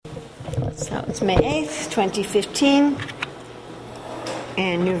So it's May 8th, 2015,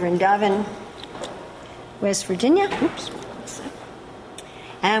 in New Vrindavan, West Virginia. Oops.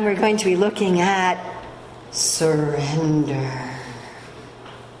 And we're going to be looking at surrender.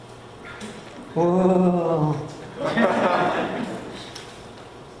 Whoa.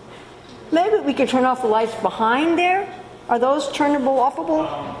 Maybe we could turn off the lights behind there. Are those turnable,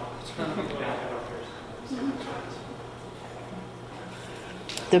 offable?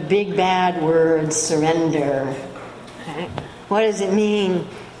 The big bad word, surrender. Okay. What does it mean?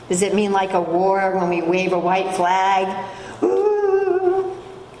 Does it mean like a war when we wave a white flag? Ooh.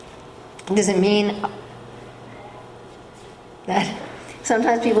 Does it mean that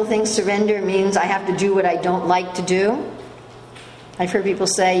sometimes people think surrender means I have to do what I don't like to do? I've heard people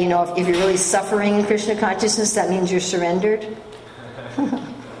say, if you're really suffering in Krishna consciousness, that means you're surrendered.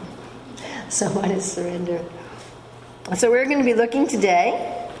 So what is surrender? So we're going to be looking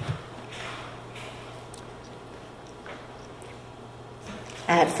today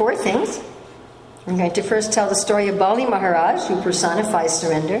at four things. I'm going to first tell the story of Bali Maharaj, who personifies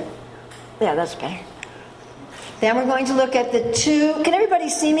surrender. Yeah, that's better. Then we're going to look at the two... Can everybody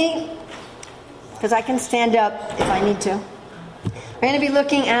see me? Because I can stand up if I need to. We're going to be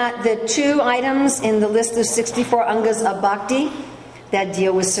looking at the two items in the list of 64 angas of bhakti that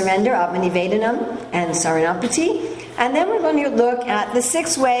deal with surrender, Atmanivedanam and Saranapati. And then we're going to look at the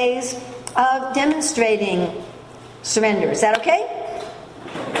 6 ways of demonstrating surrender. Is that okay?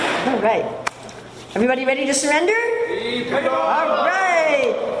 All right. Everybody ready to surrender? All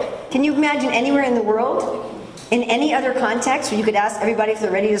right. Can you imagine anywhere in the world, in any other context, where you could ask everybody if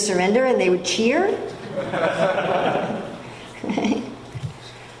they're ready to surrender and they would cheer?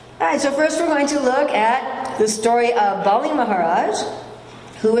 All right, so first we're going to look at the story of Bali Maharaj,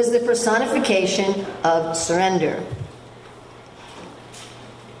 who is the personification of surrender.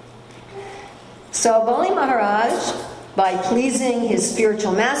 So Bali Maharaj, by pleasing his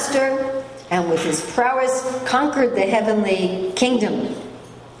spiritual master and with his prowess, conquered the heavenly kingdom.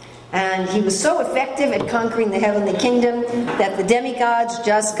 And he was so effective at conquering the heavenly kingdom that the demigods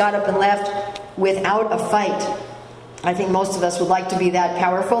just got up and left without a fight. I think most of us would like to be that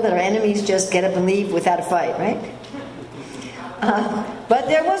powerful that our enemies just get up and leave without a fight, right? But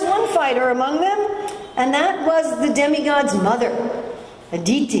there was one fighter among them, and that was the demigod's mother,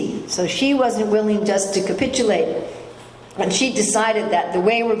 Aditi. So she wasn't willing just to capitulate. And she decided that the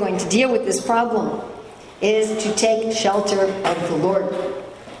way we're going to deal with this problem is to take shelter of the Lord.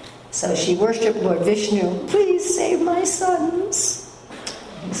 So she worshipped Lord Vishnu. Please save my sons.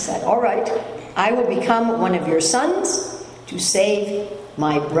 He said, all right, I will become one of your sons to save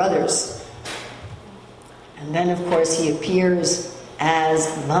my brothers. And then, of course, he appears as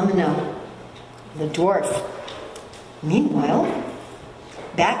Vamana, the dwarf. Meanwhile,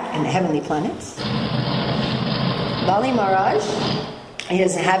 back in the heavenly planets, Bali Maharaj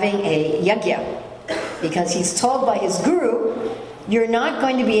is having a yajna because he's told by his guru, you're not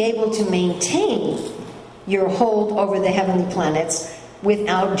going to be able to maintain your hold over the heavenly planets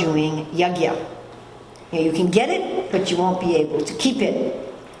without doing yajna. You can get it, but you won't be able to keep it.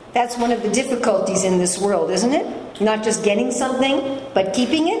 That's one of the difficulties in this world, isn't it? Not just getting something, but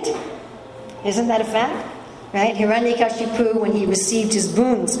keeping it. Isn't that a fact? Right? Hiranyakashipu, when he received his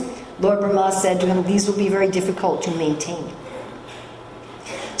boons, Lord Brahma said to him, these will be very difficult to maintain.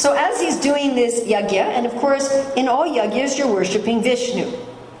 So as he's doing this yajna, and of course, in all yajnas, you're worshipping Vishnu.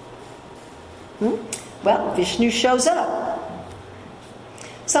 Well, Vishnu shows up.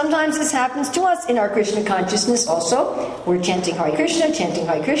 Sometimes this happens to us in our Krishna consciousness also. We're chanting Hare Krishna,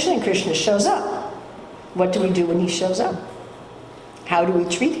 and Krishna shows up. What do we do when he shows up? How do we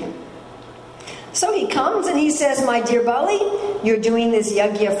treat him? So he comes and he says, my dear Bali, you're doing this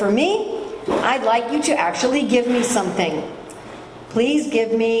yajna for me. I'd like you to actually give me something. Please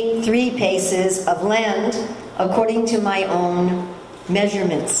give me 3 paces of land according to my own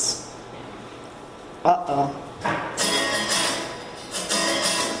measurements. Uh-oh.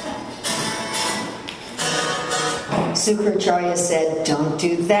 Sukracharya said, don't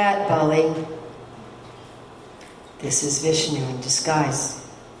do that, Bali. This is Vishnu in disguise.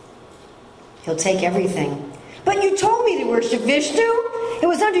 He'll take everything. But you told me to worship Vishnu. It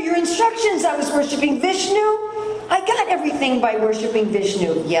was under your instructions I was worshiping Vishnu. I got everything by worshiping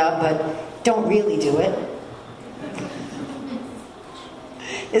Vishnu. Yeah, but don't really do it.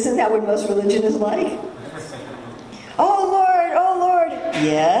 Isn't that what most religion is like? Oh Lord.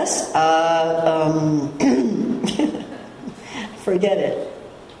 Yes, forget it.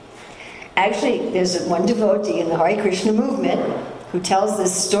 Actually, there's one devotee in the Hare Krishna movement who tells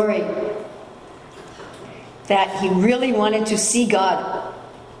this story that he really wanted to see God.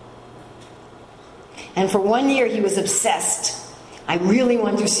 And for 1 year, he was obsessed. I really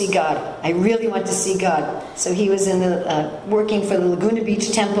want to see God. I really want to see God. So he was working for the Laguna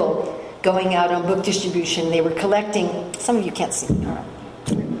Beach Temple, going out on book distribution. They were collecting. Some of you can't see. All right.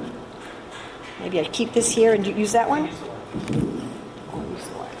 Maybe I keep this here and use that one.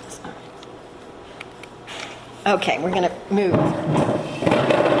 Okay, we're going to move.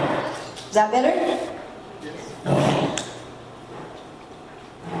 Is that better?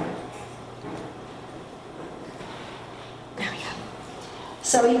 Okay.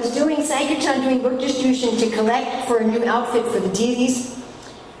 So he was doing Sankirtan, doing book distribution to collect for a new outfit for the deities.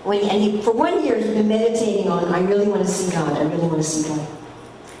 For 1 year, he'd been meditating on, I really want to see God, I really want to see God.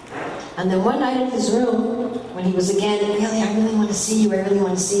 And then one night in his room, when he was again, I really want to see you, I really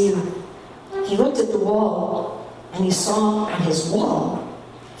want to see you. He looked at the wall, and he saw on his wall,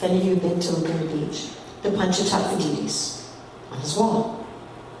 if any of you have been to Laguna Beach, the Panchatattva deities on his wall.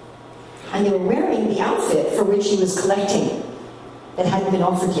 And they were wearing the outfit for which he was collecting, that hadn't been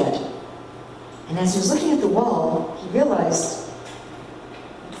offered yet. And as he was looking at the wall, he realized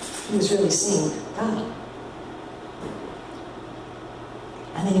he was really seeing God.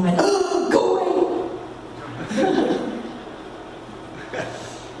 And then he went, oh, go away!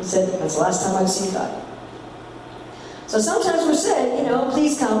 He said, that's the last time I've seen God. So sometimes we're said,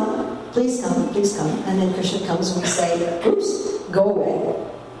 please come, please come, please come. And then Krishna comes and we say, oops, go away.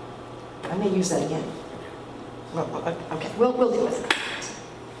 I may use that again. Well, okay, we'll deal with it.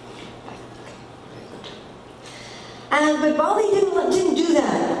 But Bali didn't do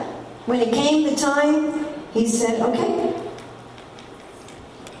that. When it came the time, he said, okay,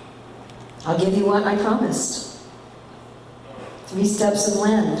 I'll give you what I promised. 3 steps of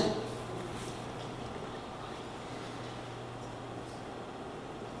land.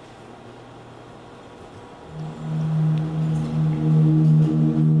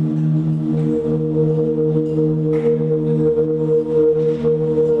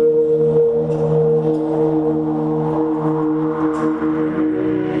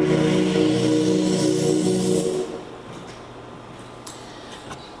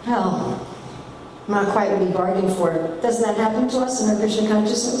 Not quite what we bargained for. Doesn't that happen to us in our Krishna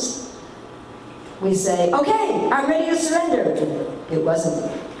consciousness? We say, okay, I'm ready to surrender. It wasn't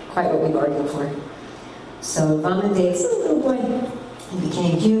quite what we bargained for. So Vamandev, a little boy, he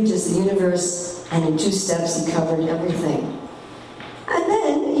became huge as the universe, and in 2 steps he covered everything. And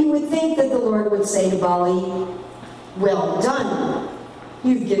then you would think that the Lord would say to Bali, well done,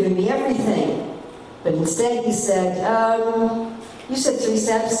 you've given me everything. But instead he said, you said 3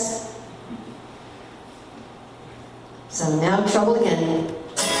 steps. So now trouble again.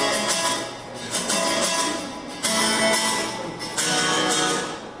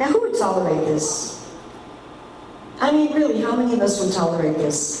 Now who would tolerate this? I mean, really, how many of us would tolerate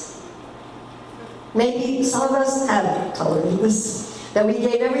this? Maybe some of us have tolerated this. That we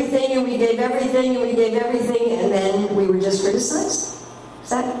gave everything, and we gave everything, and we gave everything, and then we were just criticized? Does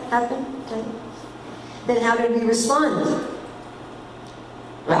that happen? Then how did we respond?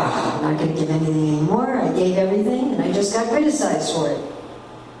 I'm not going to give anything anymore. I gave everything, and I just got criticized for it.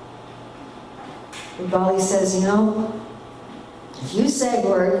 And Bali says, if you say,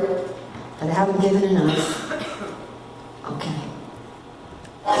 Lord, that I haven't given enough, okay.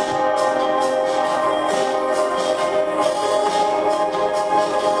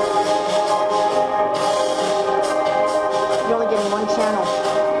 You're only getting one channel.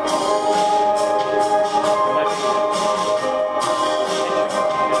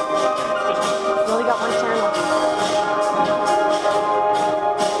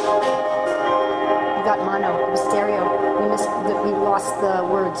 We lost the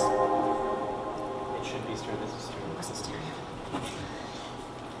words. It should be stereo. This is stereo. It wasn't stereo.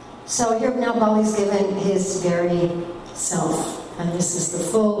 So here now Bali's given his very self, and this is the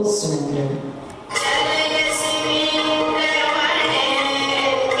full surrender.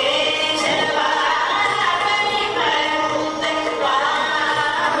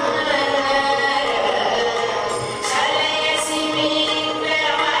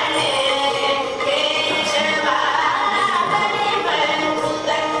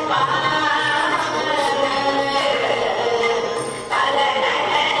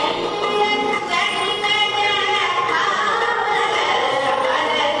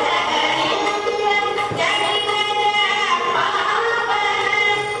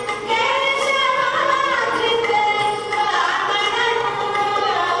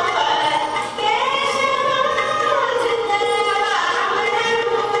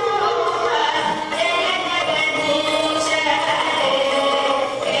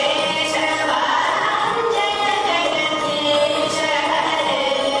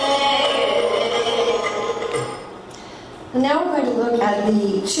 Now we're going to look at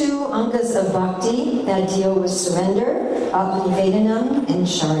the two angas of bhakti that deal with surrender, Atmanivedanam and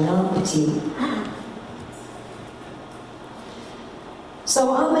Sharanapati. So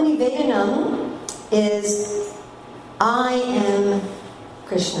Atmanivedanam is, I am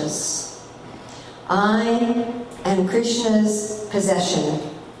Krishna's. I am Krishna's possession.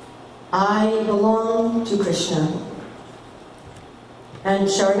 I belong to Krishna. And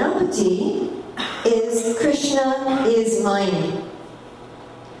Sharanapati is Krishna is mine.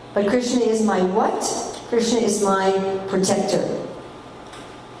 But Krishna is my what? Krishna is my protector.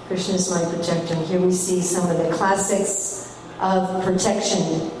 Krishna is my protector. And here we see some of the classics of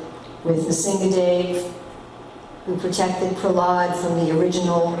protection with Nrsimhadev, who protected Prahlad from the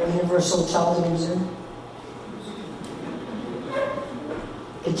original universal child abuser.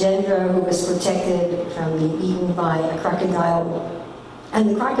 Gajendra, who was protected from being eaten by a crocodile. And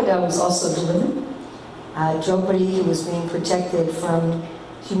the crocodile was also delivered. Draupadi, who was being protected from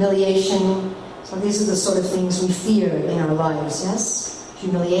humiliation. So these are the sort of things we fear in our lives, yes?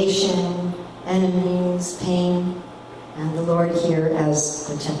 Humiliation, enemies, pain, and the Lord here as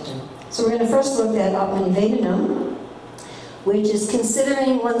protector. So we're going to first look at Atmanivedanam, which is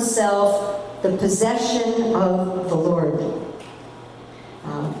considering oneself the possession of the Lord.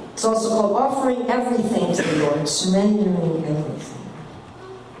 It's also called offering everything to the Lord, surrendering everything.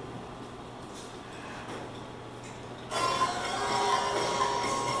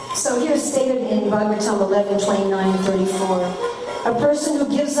 So here stated in Bhagavatam 11:29-34, a person who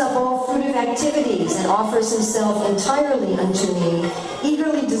gives up all fruitive activities and offers himself entirely unto me,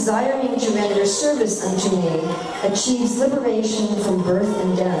 eagerly desiring to render service unto me, achieves liberation from birth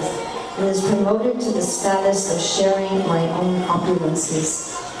and death, and is promoted to the status of sharing my own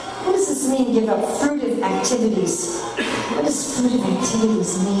opulences. What does this mean, give up fruitive activities? What does fruitive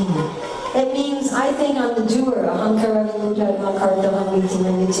activities mean? It means I think I'm the doer, and I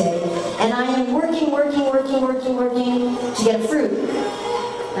am working to get a fruit.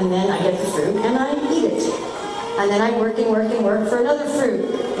 And then I get the fruit and I eat it. And then I work for another fruit,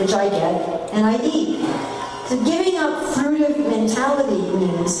 which I get and I eat. So giving up fruitive mentality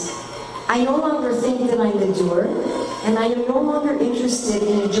means I no longer think that I'm the doer, and I am no longer interested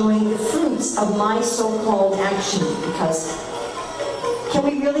in enjoying the fruits of my so-called action, because can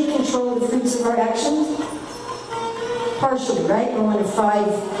we really control the fruits of our actions? Partially, right? We're one of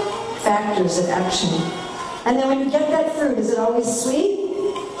 5 factors of action. And then when you get that fruit, is it always sweet?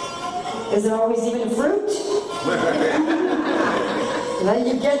 Is it always even a fruit? And then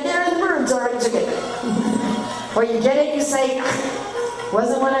you get there and the birds already took it. Or you get it, you say,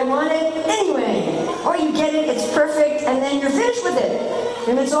 wasn't what I wanted anyway. Or you get it, it's perfect, and then you're finished with it.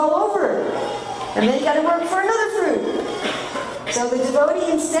 And it's all over. And then you got to work for another fruit. So the devotee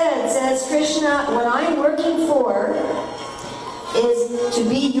instead says, Krishna, what I'm working for is to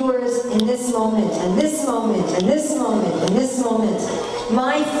be yours in this moment, and this moment, and this moment, and this moment.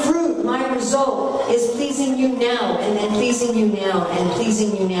 My fruit, my result is pleasing you now, and then pleasing you now, and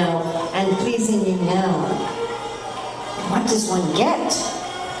pleasing you now, and pleasing you now. What does one get?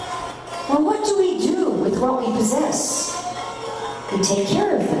 Well, what do we do with what we possess? We take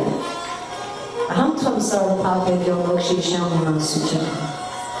care of them.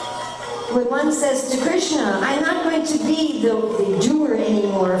 When one says to Krishna, I'm not going to be the doer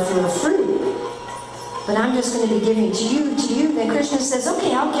anymore for a fruit, but I'm just going to be giving to you, then Krishna says,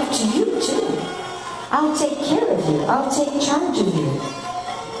 okay, I'll give to you too. I'll take care of you. I'll take charge of you.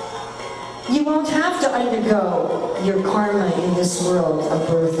 You won't have to undergo your karma in this world of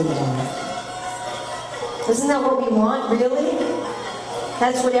birth and death. Isn't that what we want, really?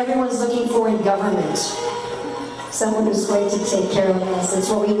 That's what everyone's looking for in government. Someone who's going to take care of us. That's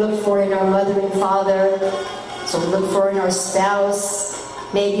what we look for in our mother and father. That's what we look for in our spouse.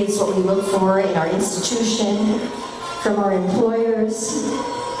 Maybe it's what we look for in our institution, from our employers.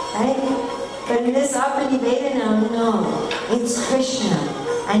 Right? But in this Atmanivedanam, no. It's Krishna.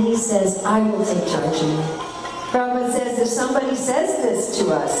 And he says, I will take charge of you. Prabhupada says, if somebody says this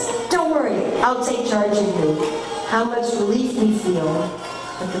to us, don't worry, I'll take charge of you. How much relief we feel.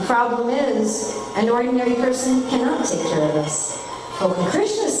 But the problem is, an ordinary person cannot take care of us. But when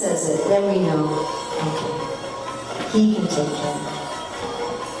Krishna says it, then we know, okay, he can take care of it.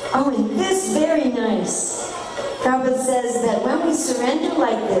 Oh, and this very nice. Prabhupada says that when we surrender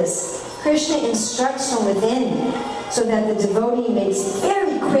like this, Krishna instructs from within so that the devotee makes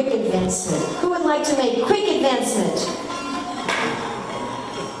very quick advancement. Who would like to make quick advancement?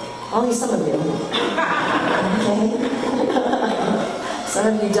 Only some of you. Okay? Some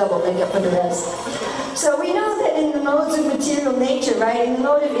of you double, make up for the rest. So we know that in the modes of material nature, right, in the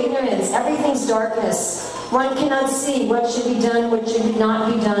mode of ignorance, everything's darkness. One cannot see what should be done, what should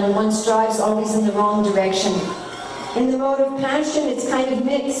not be done. One strives always in the wrong direction. In the mode of passion, it's kind of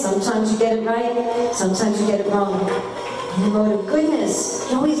mixed. Sometimes you get it right, sometimes you get it wrong. In the mode of goodness,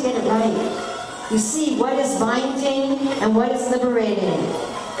 you always get it right. You see what is binding and what is liberating.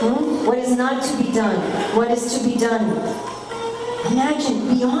 What is not to be done, what is to be done.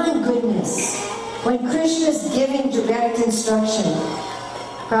 Imagine beyond goodness, when Krishna is giving direct instruction.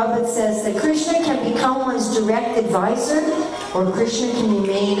 Prabhupada says that Krishna can become one's direct advisor, or Krishna can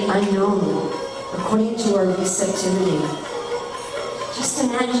remain unknown, according to our receptivity. Just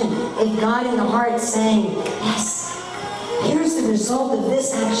imagine if God in the heart saying, yes, here's the result of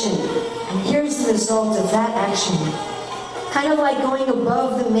this action, and here's the result of that action. Kind of like going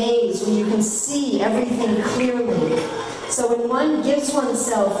above the maze where you can see everything clearly. So when one gives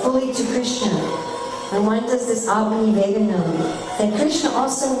oneself fully to Krishna, and one does this Abhanivedanam, then Krishna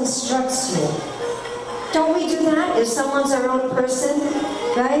also instructs you. Don't we do that if someone's our own person,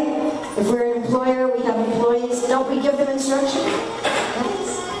 right? If we're an employer, we have employees, don't we give them instruction?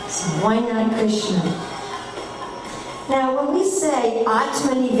 Yes. So why not Krishna? Now when we say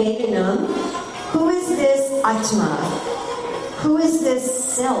Atmanivedanam, who is this Atma? Who is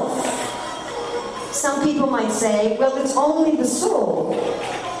this self? Some people might say, well, it's only the soul.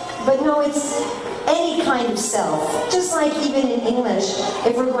 But no, it's any kind of self. Just like even in English,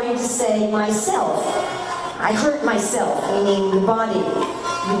 if we're going to say myself, I hurt myself, meaning the body.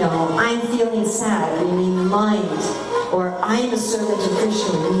 You know, I'm feeling sad, meaning the mind. Or I'm a servant of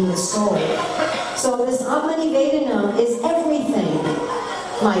Krishna, meaning the soul. So this Atmanivedanam is everything.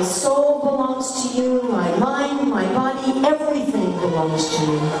 My soul belongs to you, my mind, my body, everything belongs to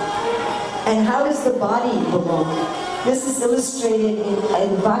you. And how does the body belong? This is illustrated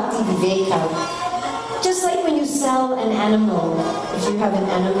in Bhakti Viveka. Just like when you sell an animal, if you have an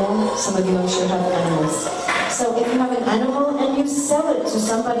animal, some of you I'm sure have animals. So if you have an animal and you sell it to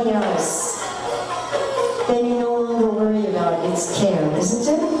somebody else, then you no longer worry about its care,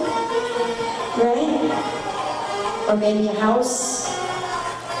 isn't it? Right? Or maybe a house.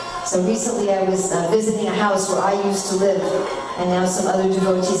 So recently I was visiting a house where I used to live, and now some other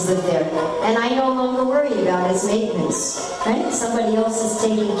devotees live there. And I no longer worry about its maintenance, right? Somebody else is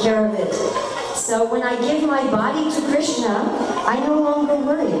taking care of it. So when I give my body to Krishna, I no longer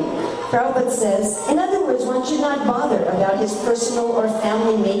worry. Prabhupada says, in other words, one should not bother about his personal or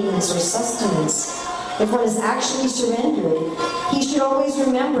family maintenance or sustenance. If one is actually surrendered, he should always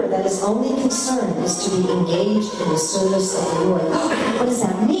remember that his only concern is to be engaged in the service of the Lord. What does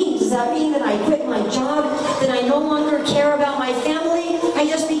that mean? Does that mean that I quit my job? That I no longer care about my family? I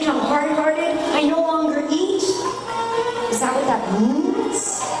just become hard-hearted? I no longer eat? Is that what that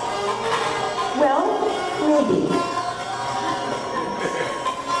means? Well, maybe.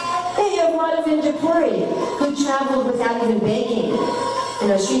 Hey, you have Madhavendra Puri, who traveled without even begging. You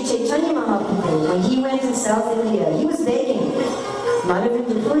know, Sri Chaitanya Mahaprabhu, when he went to South India, he was begging.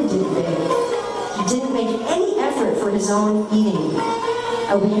 Madhavendra Puri didn't beg. He didn't make any effort for his own eating.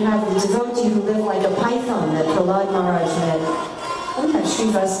 We have the devotee who lived like a python that Prahlad Maharaj met. We have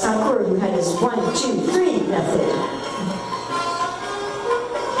Srivas Thakur who had his 1, 2, 3 method.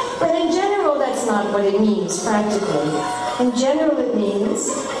 But in general, that's not what it means practically. In general, it means,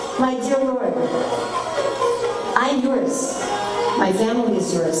 my dear Lord, I'm yours. My family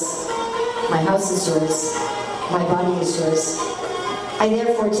is yours. My house is yours. My body is yours. I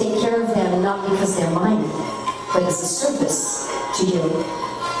therefore take care of them not because they're mine, but as a service to you.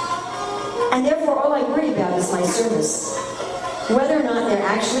 And therefore all I worry about is my service. Whether or not they're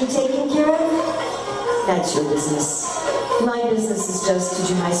actually taken care of, that's your business. My business is just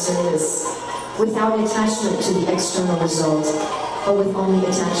to do my service without attachment to the external result, but with only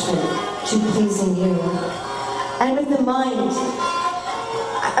attachment to pleasing you. And with the mind,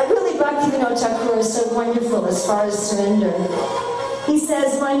 really Bhaktivinoda Thakur is so wonderful as far as surrender. He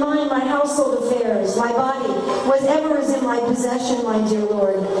says, my mind, my household affairs, my body, whatever is in my possession, my dear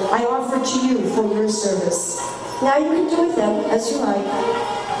Lord, I offer to you for your service. Now you can do with them as you like.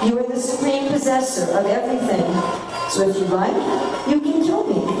 You are the supreme possessor of everything. So if you like, you can kill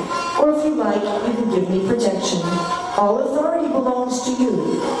me. Or if you like, you can give me protection. All authority belongs to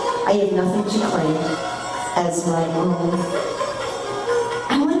you. I have nothing to claim as my own.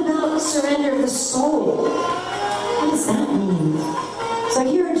 And what about surrender of the soul? What does that mean? So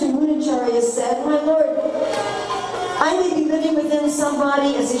here Jamunacharya said, my Lord, I may be living within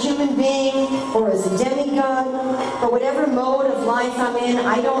somebody as a human being or as a demigod, or whatever mode of life I'm in,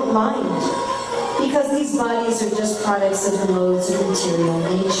 I don't mind. Because these bodies are just products of the modes of material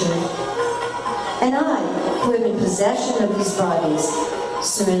nature. And I, who am in possession of these bodies,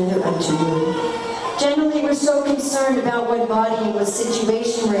 surrender unto you. Generally, we're so concerned about what body and what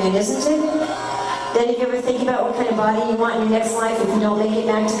situation we're in, isn't it? Then if you ever think about what kind of body you want in your next life if you don't make it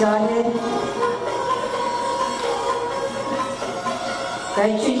back to Godhead?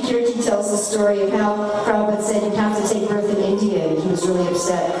 Right? Sri Kirti tells the story of how Prabhupada said you'd have to take birth in India, and he was really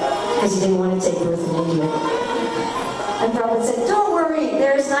upset because he didn't want to take birth in India. And Prabhupada said, don't worry,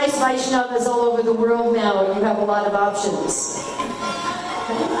 there's nice Vaishnavas all over the world now, and you have a lot of options.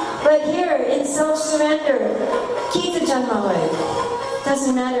 But here, in self-surrender, keep the Janmalay.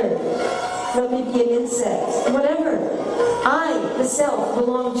 Doesn't matter. Let me be an insect. Whatever. I, the self,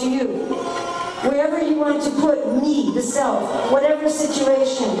 belong to you. Wherever you want to put me, the self, whatever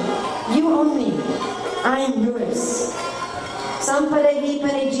situation, you own me. I am yours. Sampare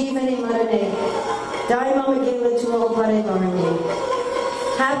vipane jivane marane. Daima magela tumo pare marane.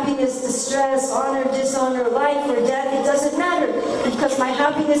 Happiness, distress, honor, dishonor, life or death, it doesn't matter. Because my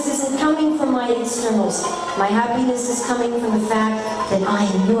happiness isn't coming from my externals. My happiness is coming from the fact that I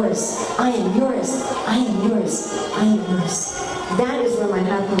am yours. I am yours. I am yours. I am yours. That is where my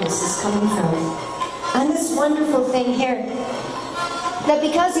happiness is coming from. And this wonderful thing here, that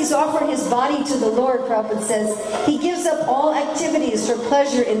because he's offered his body to the Lord, Prabhupada says, he gives up all activities for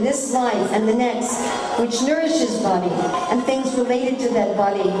pleasure in this life and the next, which nourish his body and things related to that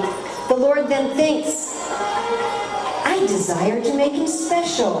body. The Lord then thinks, I desire to make him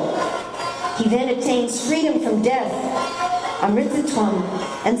special. He then attains freedom from death, amritatvam,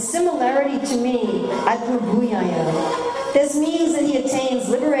 and similarity to me, atmabhuyaya. This means that he attains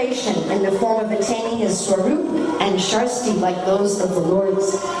liberation in the form of attaining his swarup and sharsti like those of the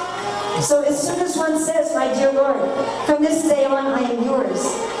Lord's. So as soon as one says, my dear Lord, from this day on I am yours,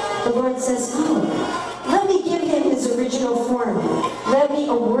 the Lord says, oh, let me give him his original form. Let me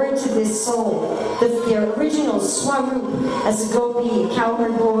award to this soul their original swarup as a gopi, a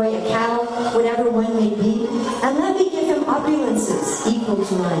cowherd boy, a cow, whatever one may be. And let me give him opulences equal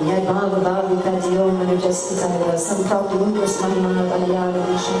to mine.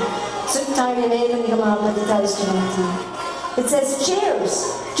 It says chairs,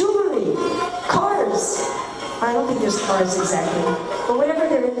 jewelry, cars. I don't think there's cars exactly, but whatever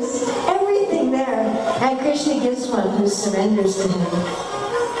there is, everything there. And Krishna gives one who surrenders to him.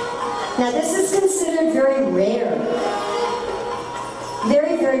 Now this is considered very rare.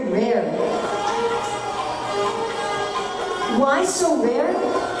 Very, very rare. Why so rare?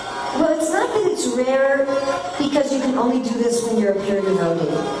 Well, it's not that it's rare because you can only do this when you're a pure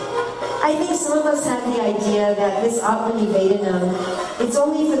devotee. I think some of us have the idea that this Atma-nivedanam, it's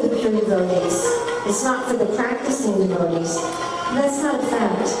only for the pure devotees. It's not for the practicing devotees. That's not a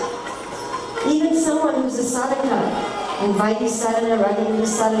fact. Even someone who's a sadhaka, in Vaidhi sadhana, Raganuga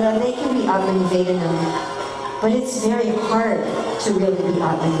sadhana, they can be Atma-nivedanam. But it's very hard to really be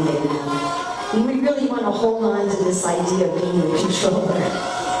Atma-nivedanam. We really want to hold on to this idea of being the controller.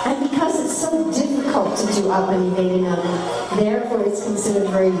 And because it's so difficult to do Atma-nivedanam, therefore it's considered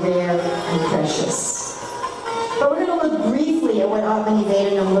very rare and precious. But we're going to look briefly at what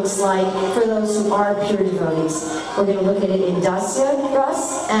Atma-nivedanam looks like for those who are pure devotees. We're going to look at it in Dasya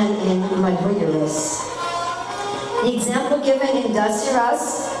Ras and in Madhurya Ras. The example given in Dasya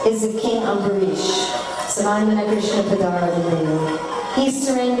Ras is of King Ambarish. Savandana Krishna Padara Vinaya. He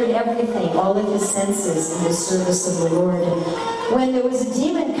surrendered everything, all of his senses, in the service of the Lord. And when there was a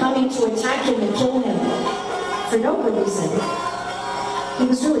demon coming to attack him and kill him, for no good reason, he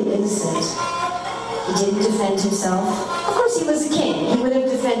was really innocent. He didn't defend himself. Of course, he was a king. He would have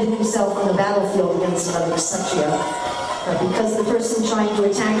defended himself on the battlefield against another Kshatriya. But because the person trying to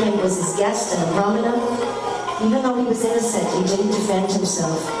attack him was his guest and a brahmana, even though he was innocent, he didn't defend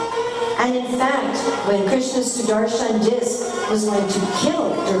himself. And in fact, when Krishna's Sudarshan disc was going to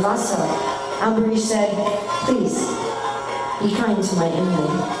kill Durvasa, Ambarish said, please, be kind to my enemy.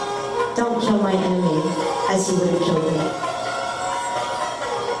 Don't kill my enemy as he would have killed me.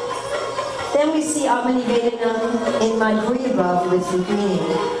 Then we see Atma-nivedanam in Madhurya Bhav with Rukmini.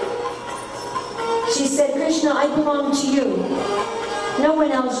 She said, Krishna, I belong to you. No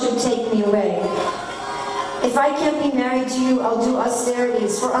one else should take me away. If I can't be married to you, I'll do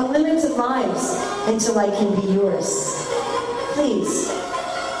austerities for unlimited lives until I can be yours. Please,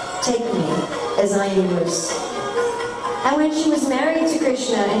 take me as I am yours. And when she was married to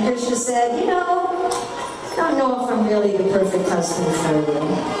Krishna, and Krishna said, you know, I don't know if I'm really the perfect husband for you.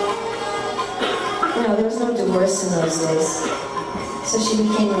 No, there was no divorce in those days. So she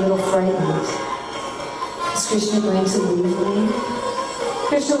became a little frightened. Is Krishna going to leave me?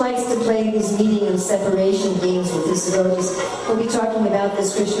 Krishna likes to play these meeting and separation games with his devotees. We'll be talking about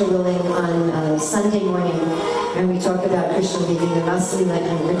this Krishna willing on Sunday morning, and we talk about Krishna leaving the Rasalila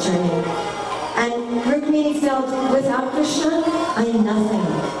and returning. And Rukmini felt, without Krishna, I am nothing.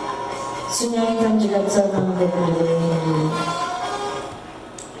 Sunyaitam jagat sarvam vedana.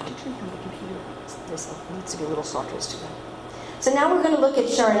 This needs to be a little softer to that. So now we're going to look at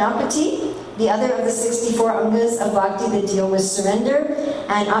Sharanapati, the other of the 64 angas of bhakti that deal with surrender.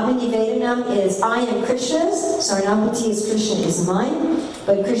 And Atmanivedanam is I am Krishna's. Sharanapati is Krishna is mine.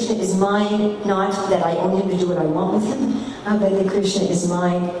 But Krishna is mine, not that I own him to do what I want with him, but that Krishna is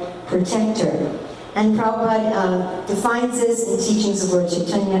my protector. And Prabhupada defines this in teachings of Lord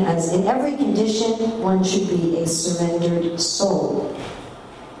Chaitanya as in every condition one should be a surrendered soul.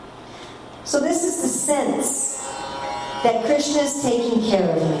 So this is the sense that Krishna is taking care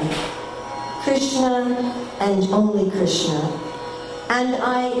of me. Krishna and only Krishna. And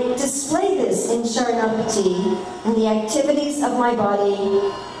I display this in Sharanapati in the activities of my body,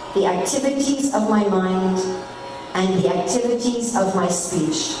 the activities of my mind, and the activities of my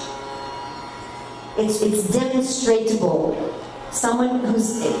speech. It's demonstratable. Someone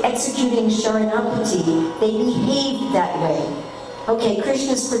who's executing Sharanapati, they behave that way. Okay,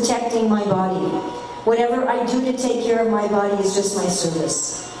 Krishna's protecting my body. Whatever I do to take care of my body is just my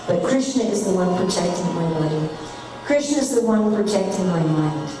service. But Krishna is the one protecting my body. Krishna is the one protecting my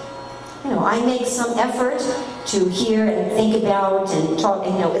mind. I make some effort to hear and think about and talk,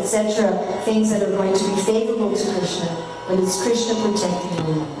 etc. Things that are going to be favorable to Krishna. But it's Krishna protecting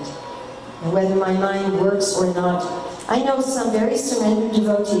my mind. And whether my mind works or not. I know some very surrendered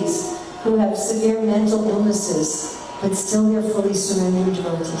devotees who have severe mental illnesses, but still they're fully surrendered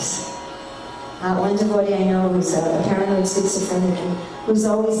devotees. One devotee I know who's a paranoid schizophrenic and who's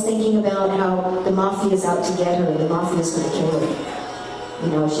always thinking about how the mafia is out to get her, the mafia is going to kill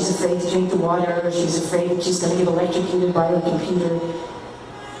her. She's afraid to drink the water, she's afraid that she's going to get electrocuted by her computer.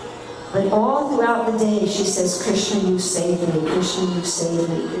 But all throughout the day she says, Krishna, you save me, Krishna, you save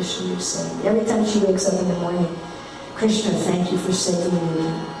me, Krishna, you save me. Every time she wakes up in the morning, Krishna, thank you for saving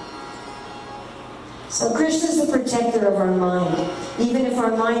me. So Krishna is the protector of our mind. Even if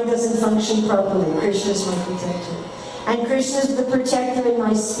our mind doesn't function properly, Krishna is my protector. And Krishna is the protector in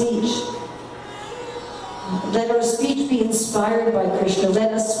my speech. Let our speech be inspired by Krishna.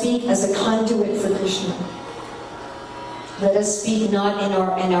 Let us speak as a conduit for Krishna. Let us speak not in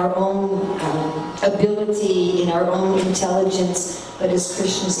our own ability, in our own intelligence, but as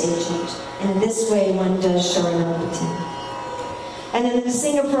Krishna's agent. And in this way one does Sharanapati. And in the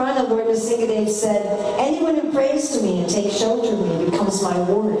Nrsimha Purana, Lord Nrsimhadev said, anyone who prays to me and takes shelter of me becomes my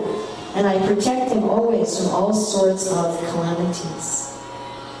ward, and I protect him always from all sorts of calamities.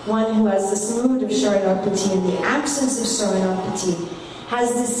 One who has this mood of Sharanapati in the absence of Sharanapati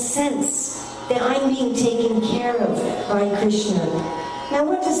has this sense that I'm being taken care of by Krishna. Now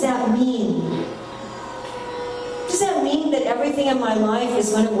what does that mean? Does that mean that everything in my life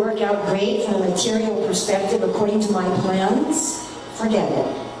is going to work out great from a material perspective according to my plans? Forget it.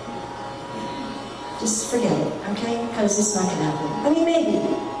 Just forget it, okay? Because it's not going to happen. I mean,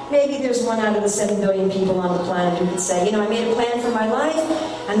 maybe there's 1 out of the 7 billion people on the planet who could say, I made a plan for my life,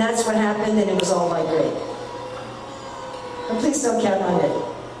 and that's what happened, and it was all like great. But please don't count on it.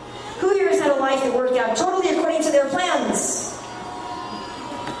 Who here has had a life that worked out totally according to their plans?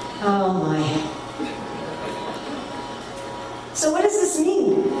 Oh my. So what does this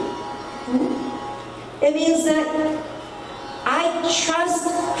mean? It means that I trust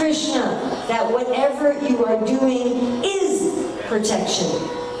Krishna that whatever you are doing is protection.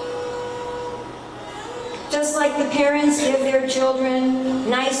 Just like the parents give their children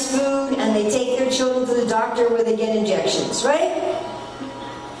nice food and they take their children to the doctor where they get injections, right?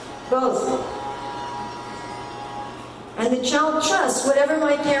 Both. And the child trusts whatever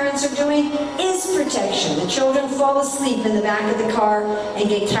my parents are doing is protection. The children fall asleep in the back of the car and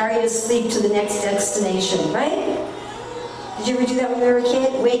get carried asleep to the next destination, right? Did you ever do that when you were a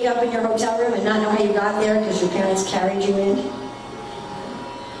kid? Wake up in your hotel room and not know how you got there because your parents carried you in?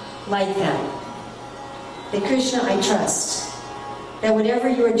 Like that. That Krishna, I trust that whatever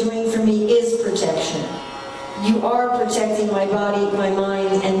you are doing for me is protection. You are protecting my body, my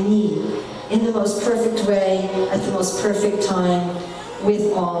mind, and me in the most perfect way, at the most perfect time,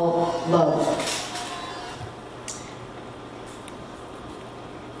 with all love.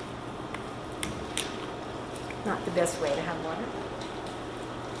 Not the best way to have water.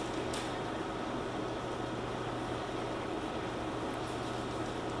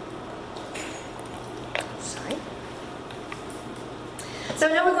 Sorry. So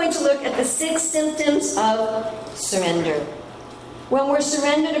now we're going to look at the 6 symptoms of surrender. When we're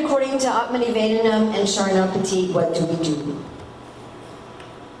surrendered according to Atmanivedanam and Sharanapati, what do we do?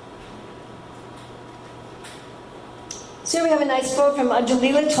 So here we we have a nice quote from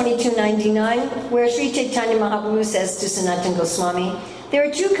Ajalila 2299, where Sri Chaitanya Mahaprabhu says to Sanatana Goswami, there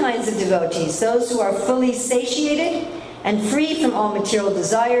are two kinds of devotees, those who are fully satiated and free from all material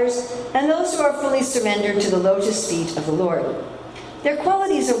desires, and those who are fully surrendered to the lotus feet of the Lord. Their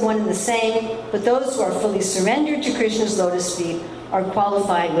qualities are one and the same, but those who are fully surrendered to Krishna's lotus feet are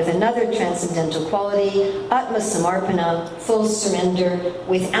qualified with another transcendental quality, Atma Samarpana, full surrender,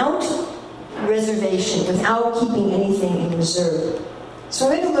 without reservation, without keeping anything in reserve. So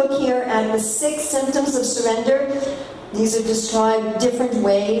we're going to look here at the 6 symptoms of surrender. These are described different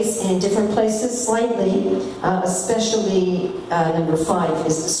ways in different places slightly, especially number 5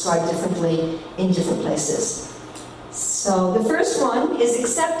 is described differently in different places. So the first one is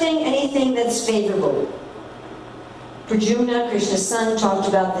accepting anything that's favorable. Pradyumna, Krishna's son, talked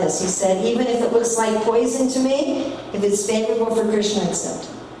about this. He said, even if it looks like poison to me, if it's favorable for Krishna, accept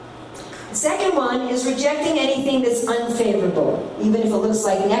it. The second one is rejecting anything that's unfavorable. Even if it looks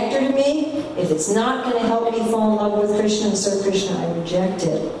like nectar to me, if it's not going to help me fall in love with Krishna and serve Krishna, I reject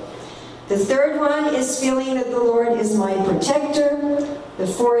it. The third one is feeling that the Lord is my protector. The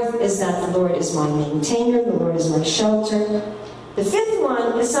fourth is that the Lord is my maintainer, the Lord is my shelter. The fifth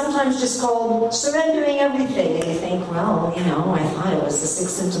one is sometimes just called surrendering everything. And you think, well, I thought it was the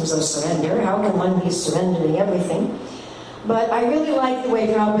 6 symptoms of surrender. How can one be surrendering everything? But I really like the way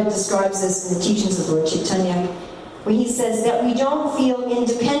Prabhupada describes this in the teachings of Lord Chaitanya, where he says that we don't feel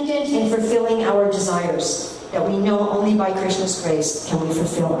independent in fulfilling our desires, that we know only by Krishna's grace can we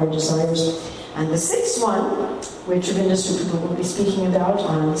fulfill our desires. And the 6th one, which Ravinda Suprabhu will be speaking about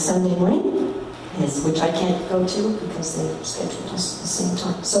on Sunday morning, is, which I can't go to because they're scheduled at the same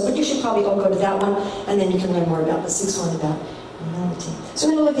time. But you should probably all go to that one, and then you can learn more about the 6th one about humility. So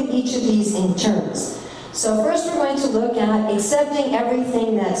we're going to look at each of these in turns. So first we're going to look at accepting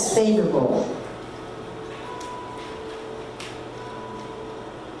everything that's favorable.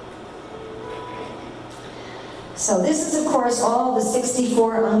 So this is, of course, all the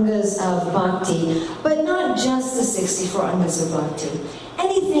 64 angas of bhakti, but not just the 64 angas of bhakti.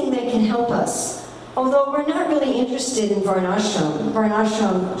 Anything that can help us. Although we're not really interested in varnashram.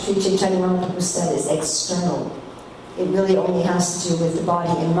 Varnashram, Sri Chaitanya Mahaprabhu said, is external. It really only has to do with the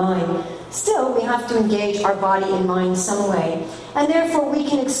body and mind. Still, we have to engage our body and mind some way. And therefore, we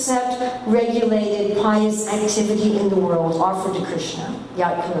can accept regulated, pious activity in the world offered to Krishna.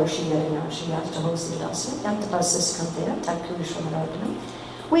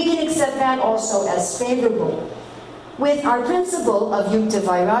 We can accept that also as favorable. With our principle of yukta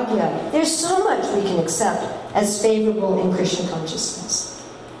vairagya, there's so much we can accept as favorable in Krishna consciousness.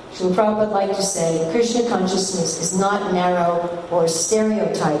 Srila Prabhupada liked to say, Krishna consciousness is not narrow or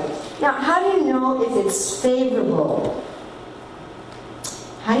stereotype. Now, how do you know if it's favorable?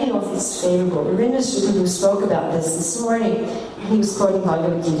 How do you know if it's favorable? Ravinda Suprabhu spoke about this morning, and he was quoting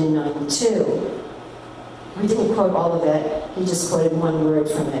Bhagavad Gita 9.2. He didn't quote all of it, he just quoted one word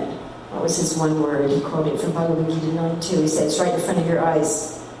from it. What was his one word? He quoted from Bhagavad Gita 9.2. He said, it's right in front of your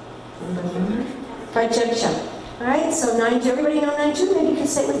eyes. Anybody remember? Pratyaksham. Alright, so 9.2. Everybody know 9.2? Maybe you can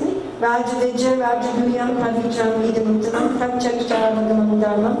say it with me. Rajavidya, Rajaguriyam, Pravijam, Idamuttamam, Pravchaksharagamam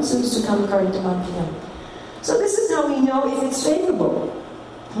Dharmam, Sunsukam Karitamampiyam. So this is how we know if it's favorable.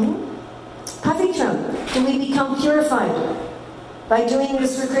 Pavitram, do we become purified? By doing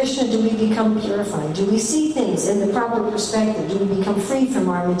this for Krishna, do we become purified? Do we see things in the proper perspective? Do we become free from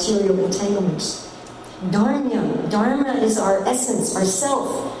our material entanglements? Dharma. Dharma is our essence, our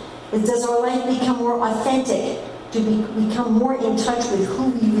self. Does our life become more authentic? Do we become more in touch with who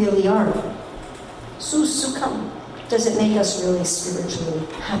we really are? Sukham. Does it make us really spiritually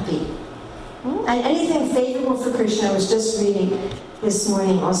happy? And anything favorable for Krishna, I was just reading this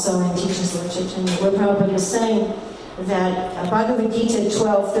morning also in Teachings of Lord Chaitanya, where Prabhupada was saying that Bhagavad Gita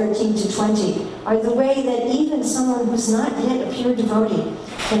 12:13-20 are the way that even someone who's not yet a pure devotee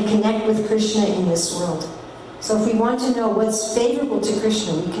can connect with Krishna in this world. So if we want to know what's favorable to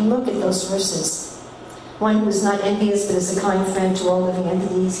Krishna, we can look at those verses. One who is not envious but is a kind friend to all living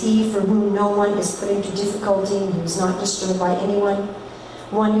entities. He for whom no one is put into difficulty and who is not disturbed by anyone.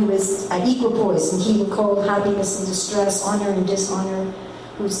 One who is at equipoise in heat and cold, happiness and distress, honor and dishonor.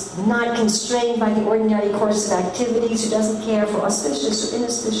 Who's not constrained by the ordinary course of activities, who doesn't care for auspicious or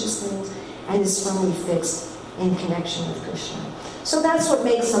inauspicious things, and is firmly fixed in connection with Krishna. So that's what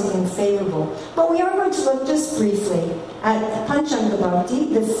makes something favorable. But we are going to look just briefly at Panchanga Bhakti,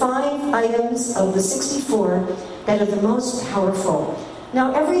 the 5 items of the 64 that are the most powerful.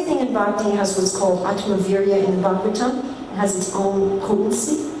 Now, everything in Bhakti has what's called Atmavirya in the Bhagavatam. It has its own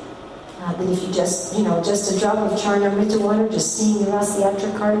potency. That if you just a drop of Charnamrita water, just seeing the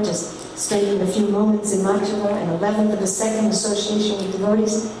Rasayatra cart, just spending a few moments in Mathura, an 11th of a second association with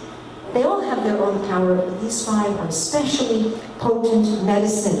devotees. They all have their own power, but these 5 are especially potent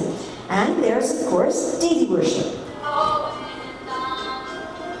medicine. And there's, of course, deity worship.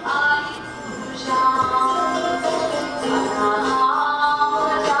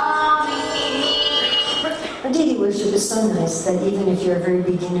 Deity worship is so nice that even if you're a very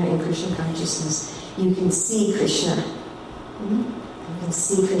beginner in Krishna consciousness, you can see Krishna. You can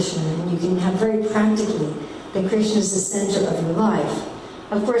see Krishna, and you can have very practically that Krishna is the center of your life.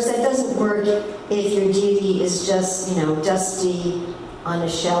 Of course, that doesn't work if your deity is just, dusty on a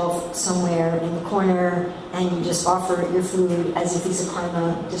shelf somewhere in the corner, and you just offer your food as if he's a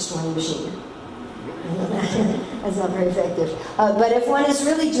karma-destroying machine. That's not very effective. But if one is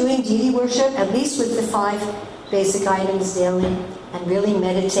really doing deity worship, at least with the 5 basic items daily, and really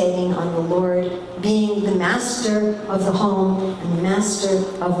meditating on the Lord being the master of the home and the master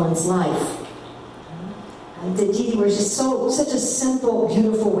of one's life. The deity worship is such a simple,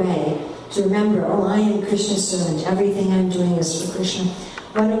 beautiful way to remember, I am Krishna's servant. Everything I'm doing is for Krishna.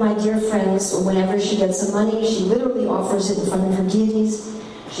 One of my dear friends, whenever she gets some money, she literally offers it in front of her deities.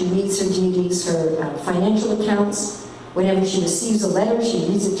 She reads her deities, her financial accounts. Whenever she receives a letter, she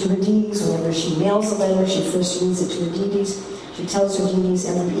reads it to her deities. Whenever she mails a letter, she first reads it to her deities. She tells her deities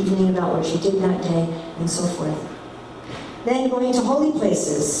every evening about what she did that day, and so forth. Then going to holy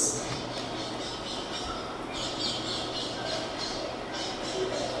places.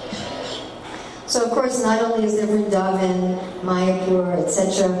 So, of course, not only is there Vrindavan, Mayapur,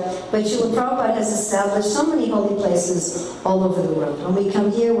 etc., but Srila Prabhupada has established so many holy places all over the world. When we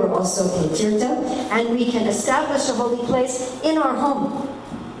come here, we're also in Tirtha, and we can establish a holy place in our home.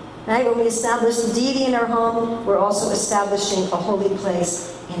 Right? When we establish the deity in our home, we're also establishing a holy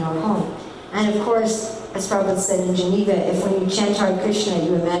place in our home. And of course, as Prabhupada said in Geneva, if when you chant Hare Krishna,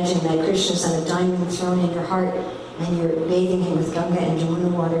 you imagine that Krishna's on a diamond throne in your heart, and you're bathing him with Ganga and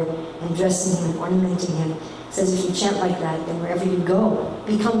Jamuna water, and dressing him and ornamenting him. It says if you chant like that, then wherever you go,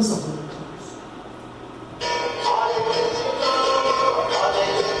 becomes a holy place.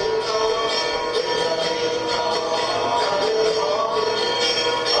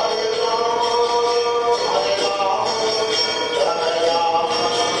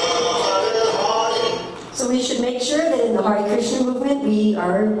 So we should make sure that in the Hare Krishna movement, we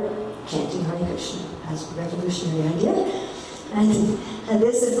are chanting Hare Krishna as a revolutionary idea. And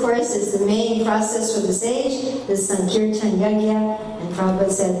this, of course, is the main process for the sage, the Sankirtan Yagya. And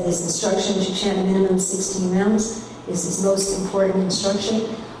Prabhupada said this instruction to chant minimum 16 rounds is his most important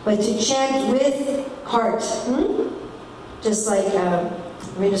instruction. But to chant with heart, just like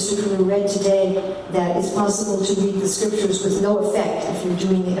Ravina Sukuru read today, that it's possible to read the scriptures with no effect if you're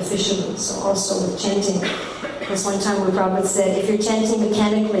doing it officially. So also with chanting. There's one time where Prabhupada said, if you're chanting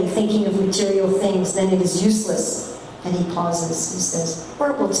mechanically, thinking of material things, then it is useless. And he pauses. He says, or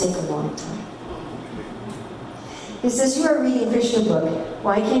it will take a long time. He says, you are reading Krishna book.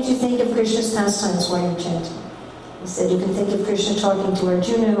 Why can't you think of Krishna's pastimes while you're chanting? He said, you can think of Krishna talking to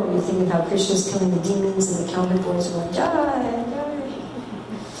Arjuna, or you think of how Krishna's killing the demons and the cowherd boys are like, Jai,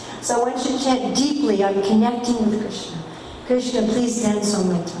 Jai. So one should chant deeply. I'm connecting with Krishna. Krishna, please dance on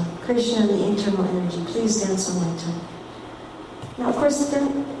my tongue. Krishna, the internal energy, please dance on my tongue. Now, of course, they're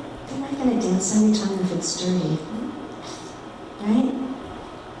not going to dance every time if it's dirty. Right?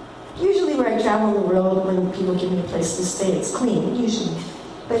 Usually where I travel in the world, when people give me a place to stay, it's clean, usually.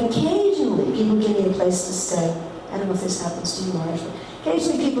 But occasionally, people give me a place to stay. I don't know if this happens to you, Marge.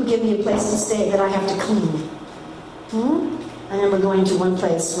 Occasionally, people give me a place to stay that I have to clean. I remember going to one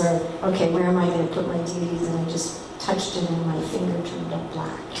place where, where am I going to put my deities? And I just touched it and my finger turned up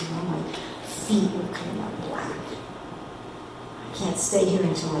black. My feet were coming up black. I can't stay here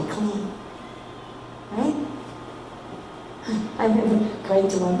until I clean. Right? I remember going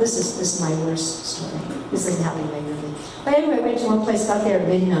to one, this is my worst story. This doesn't happen regularly. But anyway, I went to one place, got there at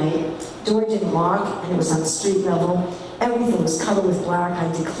midnight. Door didn't lock, and it was on street level. Everything was covered with black. I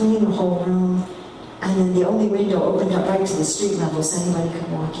had to clean the whole room. And then the only window opened up right to the street level so anybody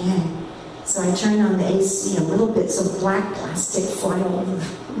could walk in. So I turned on the AC, and little bits of black plastic fly all over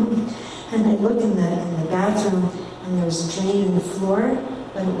the room. And I looked in the bathroom, and there was a drain in the floor,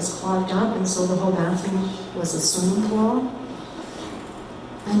 but it was clogged up, and so the whole bathroom was a swimming pool.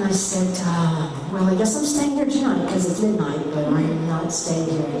 And I said, well, I guess I'm staying here tonight because it's midnight, but I'm not staying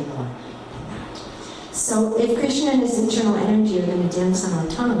here anymore. So if Krishna and his internal energy are going to dance on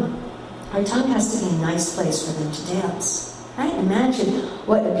our tongue has to be a nice place for them to dance. Right? Imagine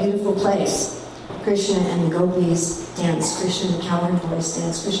what a beautiful place. Krishna and the gopis dance. Krishna and the cowherd boys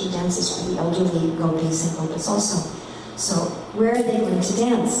dance. Krishna dances for the elderly gopis and gopis also. So where are they going to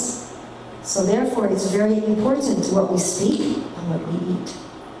dance? So therefore, it's very important what we speak and what we eat.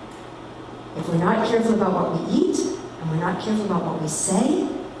 If we're not careful about what we eat, and we're not careful about what we say,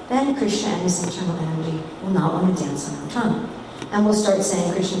 then Krishna and his internal energy will not want to dance on our tongue. And we'll start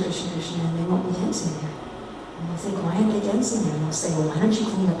saying Krishna, Krishna, Krishna, and they won't be dancing there. And we'll think, why aren't they dancing there? And we'll say, well, why don't you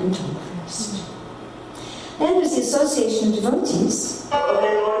clean up your tongue first? Then there's the association of devotees.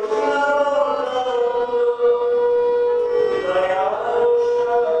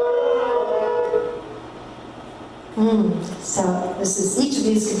 So each of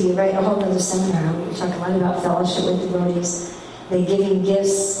these could be a whole other seminar. We talk a lot about fellowship with devotees. They're giving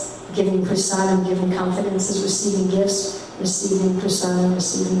gifts, giving prasadam, giving confidences, receiving gifts, receiving prasadam,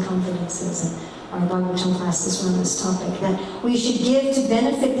 receiving confidences. And our Bhagavatam classes were on this topic, that we should give to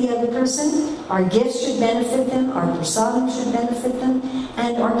benefit the other person. Our gifts should benefit them, our prasadam should benefit them,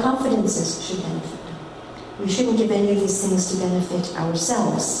 and our confidences should benefit them. We shouldn't give any of these things to benefit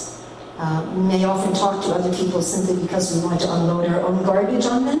ourselves. We may often talk to other people simply because we want to unload our own garbage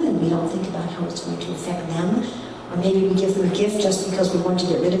on them and we don't think about how it's going to affect them. Or maybe we give them a gift just because we want to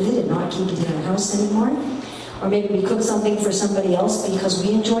get rid of it and not keep it in our house anymore. Or maybe we cook something for somebody else because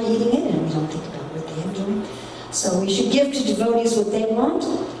we enjoy eating it and we don't think about what they enjoy. So we should give to devotees what they want,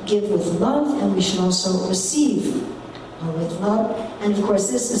 give with love, and we should also receive with love. And of course,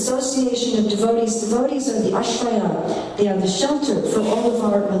 this association of devotees are the ashraya. They are the shelter for all of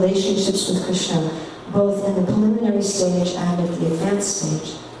our relationships with Krishna, both in the preliminary stage and at the advanced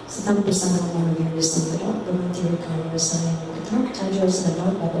stage. So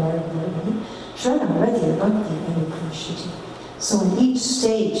in each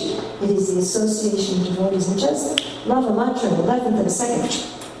stage, it is the association of devotees. And just love a mantra, 11th of a second.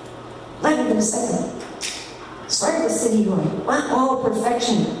 11th of a second. Start the city going, want all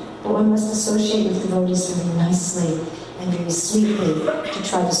perfection, but one must associate with devotees very nicely and very sweetly to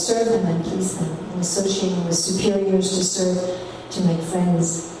try to serve them and please them, and associating with superiors to serve, to make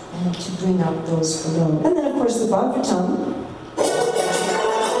friends, and to bring up those below. And then, of course, the Bhagavatam.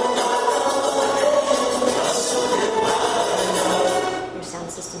 Your sound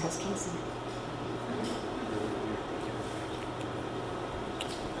system has kinks in it.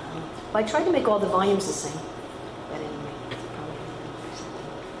 Well, I tried to make all the volumes the same.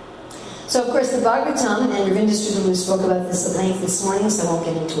 So, of course, the Bhagavatam, and Ravinda Sridharu spoke about this at length this morning, so I won't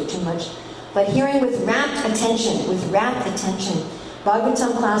get into it too much. But hearing with rapt attention,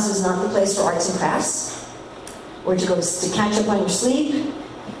 Bhagavatam class is not the place for arts and crafts, or to catch up on your sleep.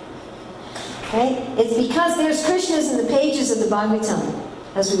 Okay? It's because there's Krishnas in the pages of the Bhagavatam,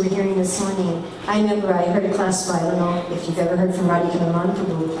 as we were hearing this morning. I remember I heard a class by, I don't know if you've ever heard from Radhika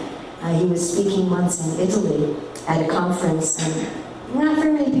Prabhu. He was speaking once in Italy at a conference, and not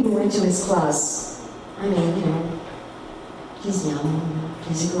very many people went to his class. I mean, he's young,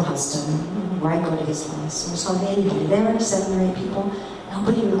 he's a grihasta. Why go to his class? There was hardly anybody there, 7 or 8 people.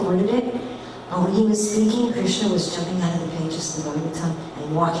 Nobody recorded it. But when he was speaking, Krishna was jumping out of the pages of the Bhagavatam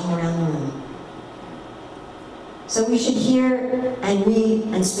and walking around the room. So we should hear and read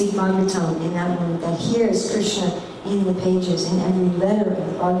and speak Bhagavatam in that room, that here is Krishna in the pages, in every letter of the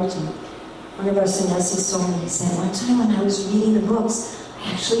Bhagavatam. One of our sannyasis told me, he said, one time when I was reading the books,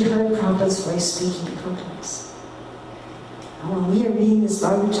 I actually heard Prabhupada's voice speaking to coconuts. And when we are reading this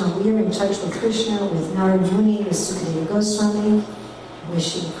Bhagavatam, we are in touch with Krishna, with Narada Muni, with Sukadeva Goswami, with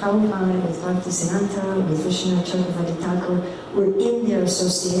Srila Prabhupada, with Bhaktisiddhanta, with Vishwanath Chakravarti Thakur. We're in their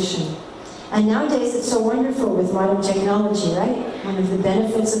association. And nowadays it's so wonderful with modern technology, right? One of the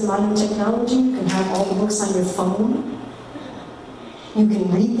benefits of modern technology, you can have all the books on your phone. You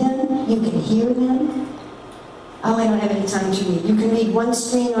can read them, you can hear them. Oh, I don't have any time to read. You can read one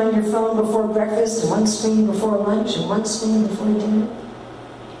screen on your phone before breakfast, and one screen before lunch, and one screen before dinner.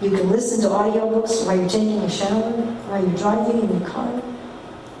 You can listen to audiobooks while you're taking a shower, while you're driving in your car.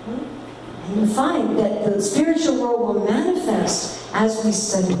 And you find that the spiritual world will manifest as we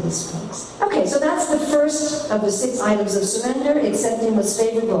study these books. Okay, so that's the first of the 6 items of surrender, accepting what's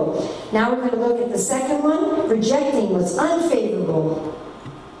favorable. Now we're going to look at the second one, rejecting what's unfavorable.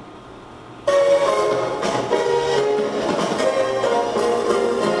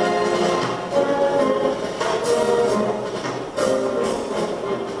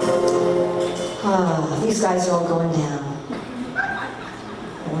 These guys are all going down.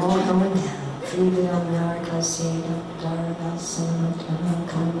 They're all going down.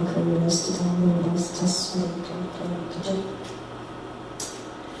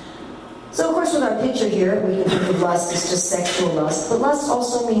 So of course with our picture here, we can think of lust as just sexual lust, but lust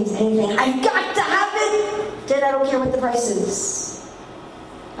also means anything. I've got to have it! Then I don't care what the price is.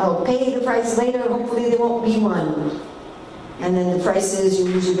 I'll pay the price later, hopefully there won't be one. And then the price is you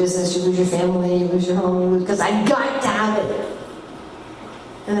lose your business, you lose your family, you lose your home, because I've got to have it.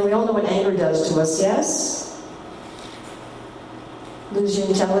 And then we all know what anger does to us, yes? Lose your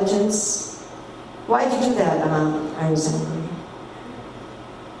intelligence. Why'd you do that? I was angry.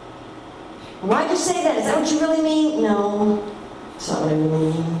 Why'd you say that? Is that what you really mean? No, that's not what I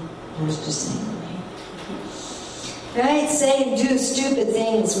really mean. I was just angry. Right? Say and do stupid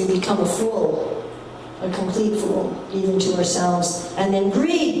things, we become a fool. A complete fool, even to ourselves. And then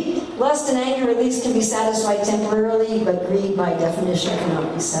greed. Lust and anger at least can be satisfied temporarily, but greed by definition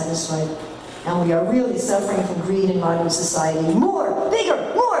cannot be satisfied. And we are really suffering from greed in modern society. More, bigger,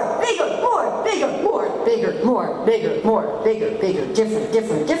 more, bigger, more, bigger, more, bigger, more, bigger, more, bigger, bigger, different,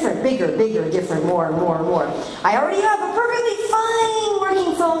 different, different, bigger, bigger, different, more, more, more. I already have a perfectly fine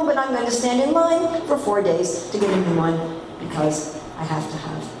working phone, but I'm going to stand in line for 4 days to get a new one because I have to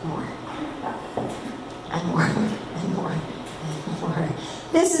have more. And more, and more, and more.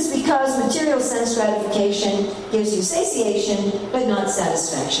 This is because material sense gratification gives you satiation, but not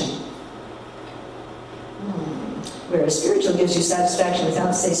satisfaction. Whereas spiritual gives you satisfaction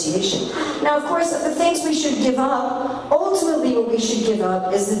without satiation. Now, of course, the things we should give up, ultimately what we should give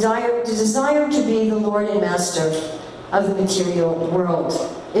up is the desire to be the Lord and Master of the material world.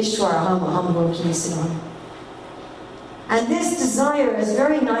 Ishwaraham aham bhakti. And this desire is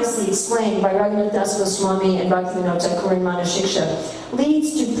very nicely explained by Raghunath Das Goswami and Bhaktivinoda Thakur in Manashiksha,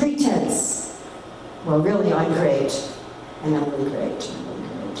 leads to pretense. Well, really, I'm great, and I'm really great, and I'm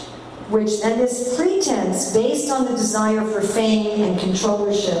really great. And this pretense, based on the desire for fame and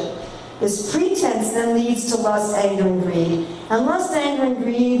controllership, this pretense then leads to lust, anger, and greed. And lust, anger, and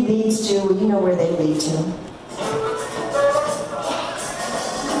greed leads to, you know where they lead to.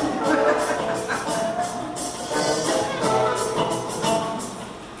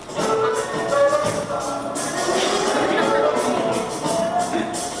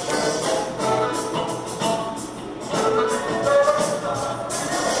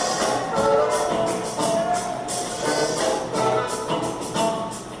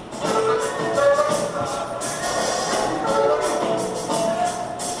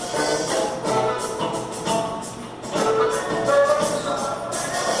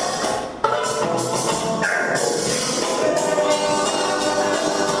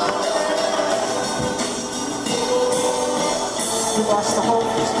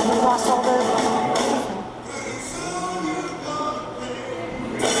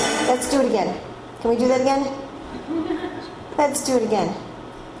 Can we do that again? Let's do it again.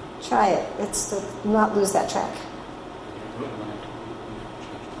 Try it. Let's not lose that track.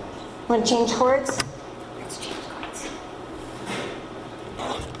 Want to change chords? Let's change chords.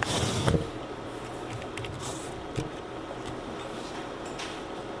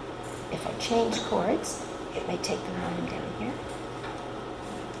 If I change chords, it may take the volume down here.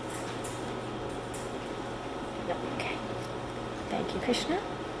 No, okay. Thank you, Krishna.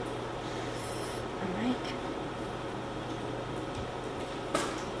 All right.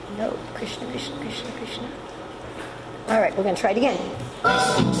 No, Krishna, Krishna, Krishna, Krishna. All right, we're going to try it again. There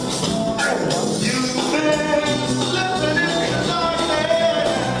we go.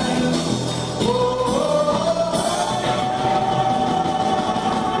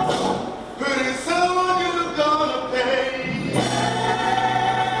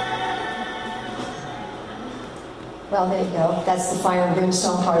 Well, there you go. That's the fire and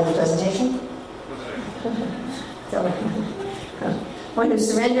brimstone part of the presentation. So, one who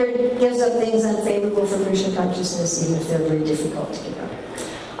surrendered gives up things unfavorable for Krishna consciousness, even if they're very difficult to give up.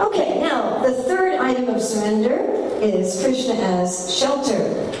 Okay, now, the third item of surrender is Krishna as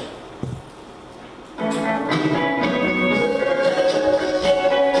shelter.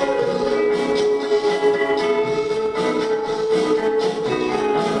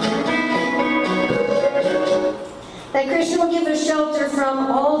 That Krishna will give us shelter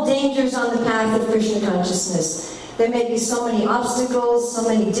from all dangers on the path of Krishna consciousness. There may be so many obstacles, so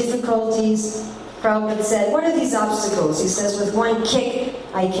many difficulties. Prabhupada said, what are these obstacles? He says, with one kick,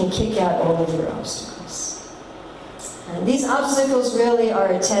 I can kick out all of your obstacles. And these obstacles really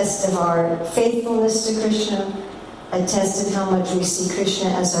are a test of our faithfulness to Krishna, a test of how much we see Krishna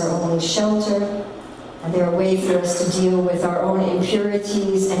as our only shelter, and they're a way for us to deal with our own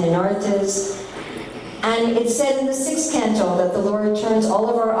impurities and anarthas. And it's said in the 6th canto that the Lord turns all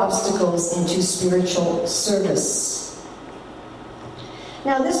of our obstacles into spiritual service.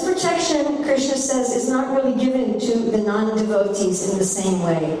 Now, this protection, Krishna says, is not really given to the non-devotees in the same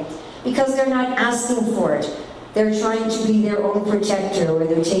way, because they're not asking for it. They're trying to be their own protector, or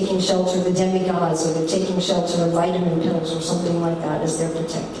they're taking shelter of the demigods, or they're taking shelter of vitamin pills or something like that as their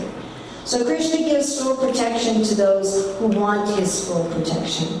protector. So Krishna gives full protection to those who want his full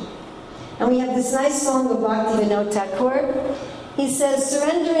protection. And we have this nice song of Bhaktivinoda Thakur. He says,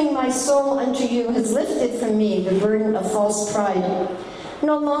 surrendering my soul unto you has lifted from me the burden of false pride.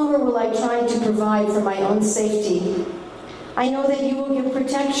 No longer will I try to provide for my own safety. I know that you will give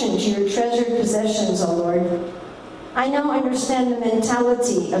protection to your treasured possessions, O Lord. I now understand the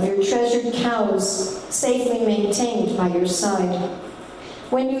mentality of your treasured cows safely maintained by your side.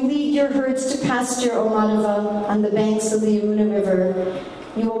 When you lead your herds to pasture, O Madhava, on the banks of the Yamuna River,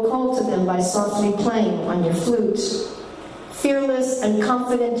 you will call to them by softly playing on your flute. Fearless and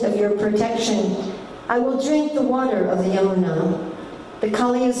confident of your protection, I will drink the water of the Yamuna. The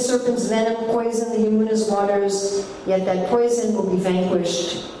Kaliya serpent's venom poisoned the Yamuna's waters, yet that poison will be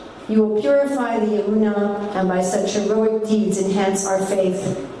vanquished. You will purify the Yamuna, and by such heroic deeds enhance our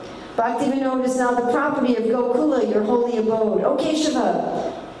faith. Bhaktivinoda is now the property of Gokula, your holy abode. O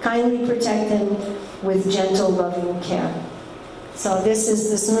Keshava, kindly protect him with gentle, loving care. So this is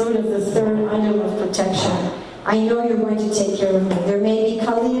this mood of the third item of protection. I know you're going to take care of me. There may be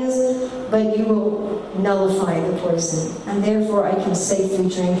Kaliyas, but you will nullify the poison. And therefore I can safely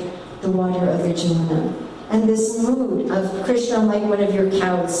drink the water of the Yamuna. And this mood of Krishna like one of your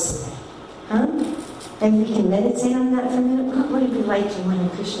cows. Huh? And we can meditate on that for a minute. What would it be like to one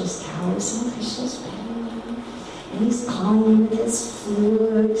of Krishna's cows? And Krishna's petting you. And he's calling you with his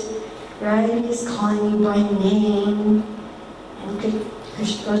flute. Right? He's calling you by name. And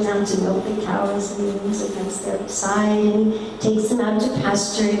Krishna goes down to milk the cows and he leans against their side and he takes them out to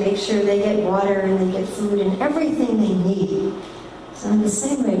pasture and makes sure they get water and they get food and everything they need. So in the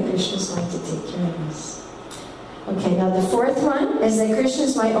same way, Krishna's going to take care of us. Okay, now the fourth one is that Krishna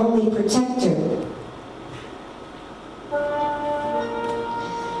is my only protector.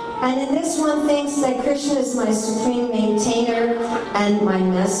 And in this one thinks that Krishna is my supreme maintainer and my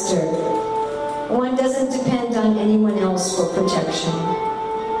master. One doesn't depend on anyone else for protection.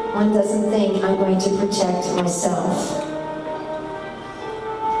 One doesn't think I'm going to protect myself.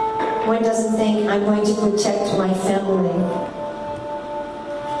 One doesn't think I'm going to protect my family.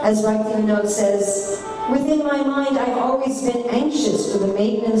 As Bhaktivinoda says, within my mind I've always been anxious for the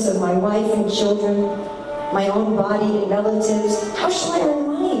maintenance of my wife and children, my own body and relatives. How shall I earn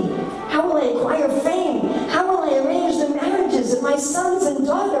money? How will I acquire fame? How will I arrange the marriages of my sons and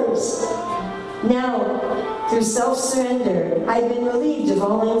daughters? Now, through self-surrender, I've been relieved of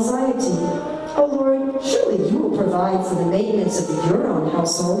all anxiety. Oh Lord, surely you will provide for the maintenance of your own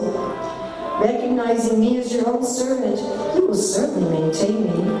household. Recognizing me as your own servant, you will certainly maintain me.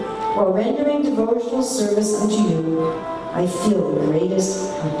 While rendering devotional service unto you, I feel the greatest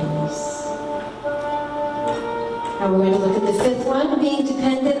happiness. Now we're going to look at the fifth one, being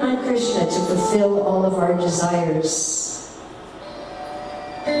dependent on Krishna to fulfill all of our desires.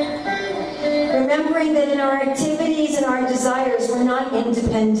 Remembering that in our activities and our desires, we're not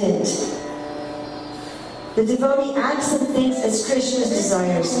independent. The devotee acts and thinks as Krishna's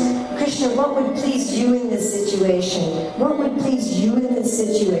desires. Krishna, what would please you in this situation? What would please you in this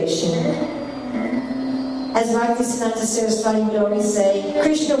situation? As Bhaktisiddhanta Saraswati would always say,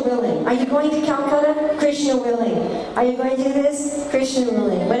 Krishna willing. Are you going to Calcutta? Krishna willing. Are you going to do this? Krishna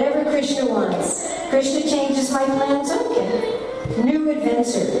willing. Whatever Krishna wants. Krishna changes my plans? Okay. New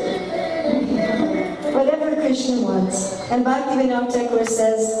adventure. Whatever Krishna wants. And Bhaktivinoda Thakur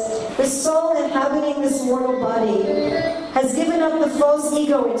says, the soul inhabiting this mortal body has given up the false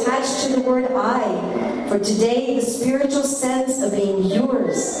ego attached to the word I. For today, the spiritual sense of being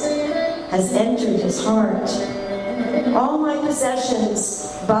yours has entered his heart. All my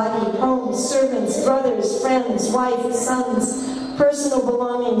possessions, body, home, servants, brothers, friends, wife, sons, personal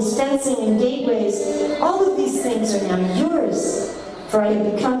belongings, fencing and gateways, all of these things are now yours. For I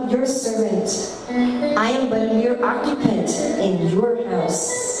have become your servant. I am but a mere occupant in your house.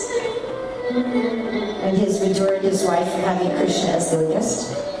 And he has adored his wife for having Krishna as their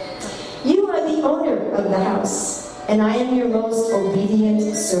guest. You are the owner of the house, and I am your most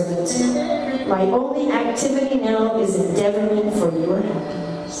obedient servant. My only activity now is endeavoring for your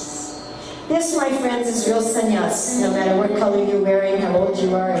happiness. This, my friends, is real sannyas, no matter what color you're wearing, how old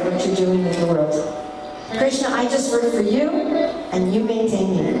you are, and what you're doing in the world. Krishna, I just work for you, and you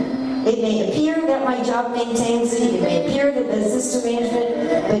maintain me. It may appear that my job maintains me, it may appear that there's this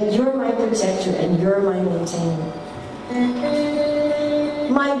arrangement, but you're my protector, and you're my maintainer.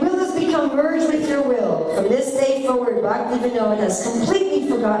 My will has become merged with your will. From this day forward, Bhaktivinoda has completely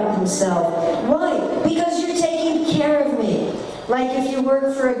forgotten himself. Why? Because you're taking care of me. Like if you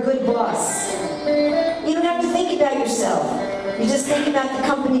work for a good boss. You don't have to think about yourself. you just think about the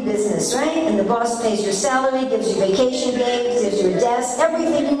company business, right? And the boss pays your salary, gives you vacation days, gives you a desk,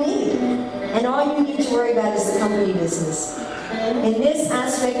 everything you need. And all you need to worry about is the company business. In this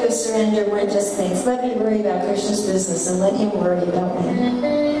aspect of surrender, one just thinks, let me worry about Krishna's business and let him worry about me.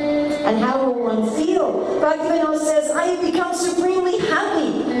 And how will one feel? Bhaktivinoda says, I have become supremely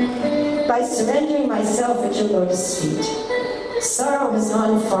happy by surrendering myself at your lotus feet. Sorrow has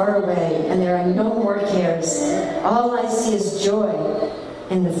gone far away, and there are no more cares. All I see is joy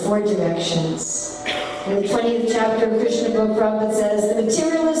in the four directions. In the 20th chapter of Krishna book, Prabhupada says, the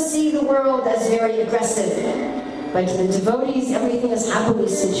materialists see the world as very aggressive, but to the devotees, everything is happily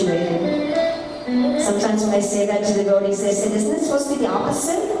situated. Sometimes when I say that to devotees, they say, isn't it supposed to be the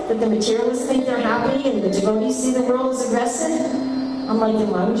opposite? That the materialists think they're happy and the devotees see the world as aggressive? I'm like, then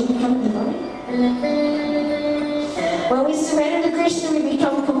why would you become a devotee? When we surrender to Krishna, we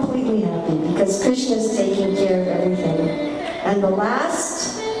become completely happy because Krishna is taking care of everything. And the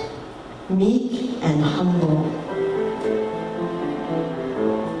last, meek and humble.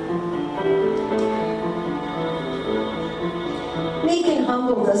 Meek and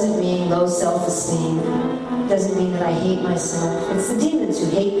humble doesn't mean low self-esteem. Doesn't mean that I hate myself. It's the demons who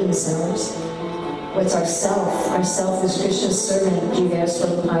hate themselves. What's our self? Our self is Krishna's servant, Jivaya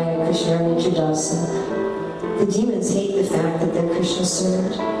Swadhyaya Krishna Nitradasa. The demons hate the fact that they're Krishna's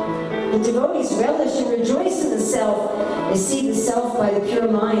servant. The devotees relish and rejoice in the self. They see the self by the pure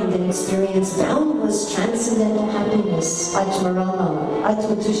mind and experience boundless transcendental happiness. Atmarama,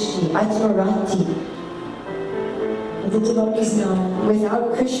 Atmatushti, Atmaranti. The devotees know,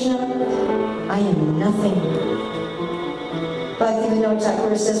 without Krishna, I am nothing. Bhaktivinoda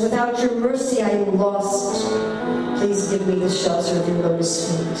Thakur says, without your mercy, I am lost. Please give me the shelter of your lotus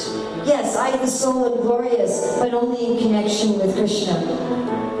feet. Yes, I, the soul, am glorious, but only in connection with Krishna.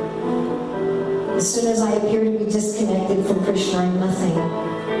 As soon as I appear to be disconnected from Krishna, I'm nothing.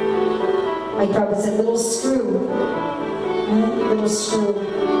 Like Prabhupada said, little screw. Little screw.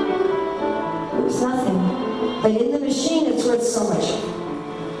 It's nothing. But in the machine, it's worth so much.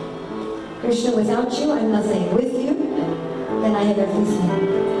 Krishna, without you, I'm nothing. With you, then I have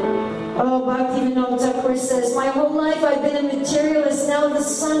everything. Oh, Bhaktivinoda Thakur says, my whole life I've been a materialist. Now the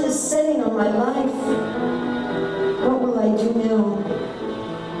sun is setting on my life. What will I do now?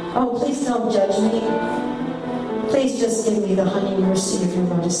 Oh, please don't judge me. Please just give me the honey mercy of your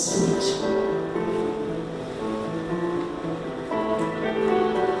lotus feet.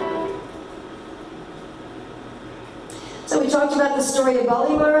 So we talked about the story of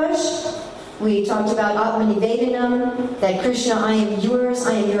Bali Maharaj. We talked about Atmanivedanam, that Krishna, I am yours,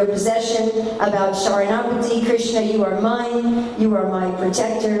 I am your possession. About Sharanapati, Krishna, you are mine, you are my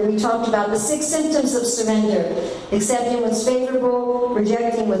protector. We talked about the 6 symptoms of surrender: accepting what's favorable,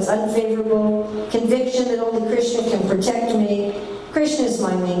 rejecting what's unfavorable, conviction that only Krishna can protect me, Krishna is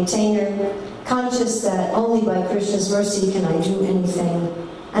my maintainer, conscious that only by Krishna's mercy can I do anything,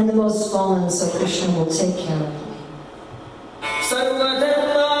 and the most fallen, so Krishna will take care of me.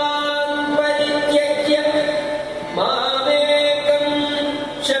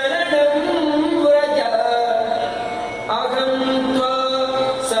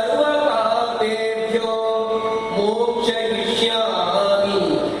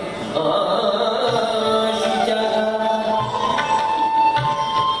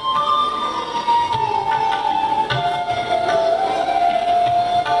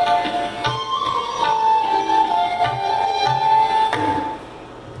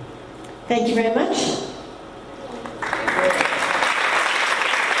 Thank you very much.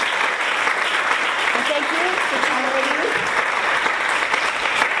 And thank you for tolerating me.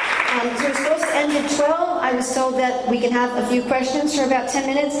 So we're supposed to end at 12. I was told that we can have a few questions for about 10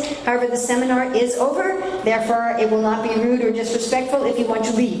 minutes. However, the seminar is over. Therefore, it will not be rude or disrespectful if you want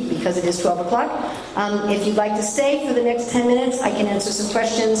to leave, because it is 12 o'clock. If you'd like to stay for the next 10 minutes, I can answer some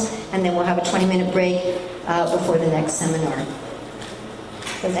questions, and then we'll have a 20-minute break before the next seminar.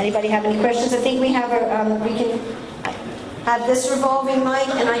 Does anybody have any questions? I think we have we can have this revolving mic,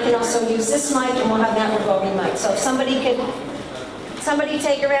 and I can also use this mic, and we'll have that revolving mic. So if somebody take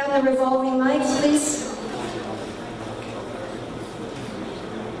around the revolving mics, please.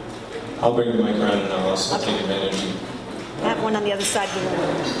 I'll bring the mic around, and I'll also take advantage. I have one on the other side of the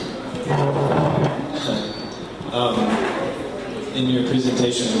room. In your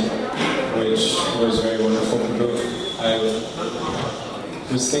presentation, which was very wonderful, I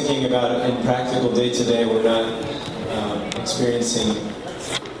was thinking about in practical day-to-day, we're not experiencing,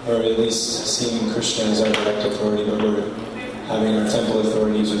 or at least seeing Krishna as our direct authority, but we're having our temple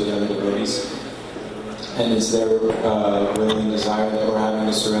authorities or the other devotees. And is there a willing desire that we're having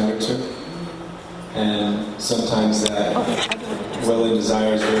to surrender to? And sometimes that will and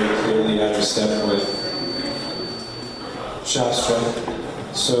desire is very clearly out of step with Shastra.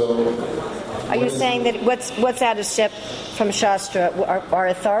 So, Are you saying that what's out of step from Shastra? Our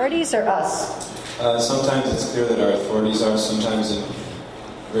authorities or us? Sometimes it's clear that our authorities are, sometimes in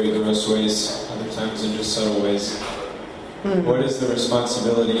very gross ways, other times in just subtle ways. What is the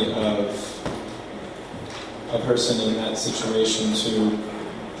responsibility of a person in that situation to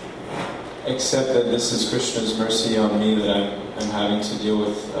accept that this is Krishna's mercy on me, that I'm having to deal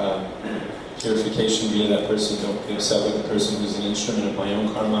with purification via that person? Don't be upset with the person who's an instrument of my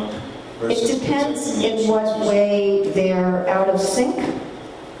own karma. It depends in what way they're out of sync.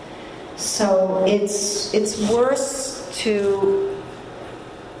 So it's worse to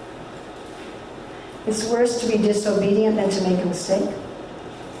be disobedient than to make a mistake.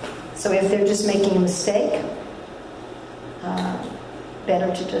 So if they're just making a mistake,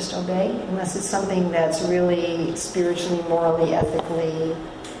 better to just obey, unless it's something that's really spiritually, morally, ethically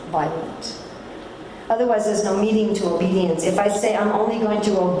violent. Otherwise, there's no meaning to obedience. If I say I'm only going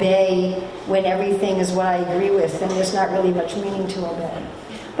to obey when everything is what I agree with, then there's not really much meaning to obey.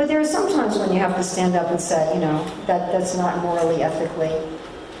 But there are some times when you have to stand up and say, that's not morally, ethically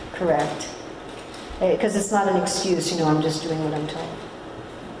correct. Because it's not an excuse, I'm just doing what I'm told.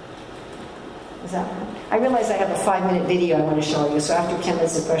 Is that right? I realize I have a 5-minute video I want to show you, so after 10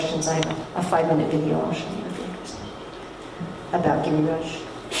 minutes of questions, I have a 5-minute video I'll show you if you're interested. About Giriraj.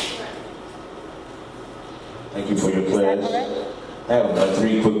 Thank you for your class. Right? I have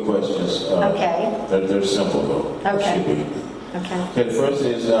 3 quick questions. Okay. They're simple, though. Okay. Okay. The first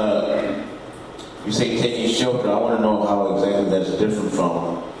is, you say taking shelter. I want to know how exactly that's different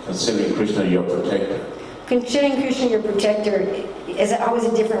from considering Krishna your protector. Considering Krishna your protector, is it always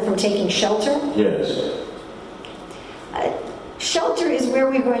different from taking shelter? Yes. Shelter is where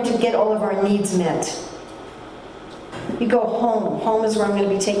we're going to get all of our needs met. You go home. Home is where I'm going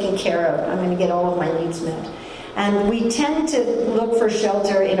to be taken care of. I'm going to get all of my needs met. And we tend to look for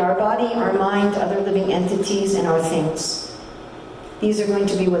shelter in our body, our mind, other living entities, and our things. These are going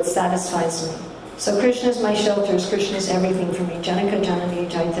to be what satisfies me. So Krishna is my shelter, Krishna is everything for me. Janaka Janani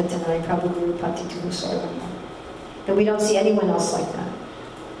Jaita Tanai Prabhu Pati Sarvama. But we don't see anyone else like that.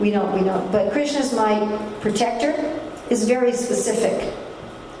 We don't. But Krishna is my protector is very specific.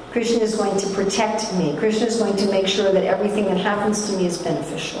 Krishna is going to protect me. Krishna is going to make sure that everything that happens to me is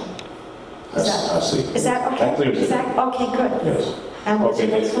beneficial. I see. Is that okay? Okay, good. Yes. And what's the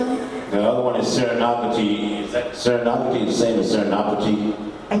next one? The other one is Serenapati. Is that Serenapati the same as Serenapati?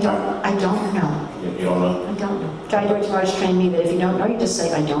 I don't know. You don't know? I don't know. Guy Maharaj trained me that if you don't know, you just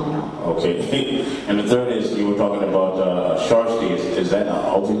say, I don't know. Okay. And the third is, you were talking about Sharsti. Is that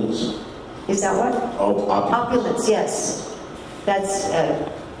opulence? Is that what? Opulence. Opulence, yes. That's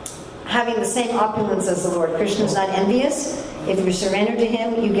having the same opulence as the Lord. Krishna is not envious. If you surrender to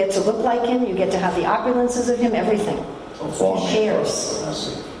Him, you get to look like Him. You get to have the opulences of Him, everything. He shares. I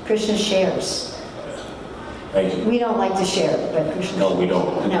see. Krishna shares. Thank you. We don't like to share, but Krishna No, shares. we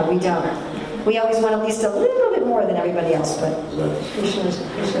don't. No, we don't. We always want at least a little bit more than everybody else, but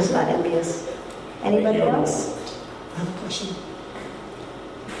Krishna's not envious. Anybody else? I have a question.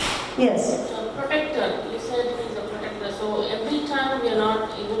 Yes. Protector. You said he's a protector. So every time we are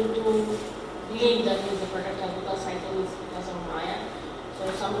not able to believe that he's a protector because I think it's because of Maya.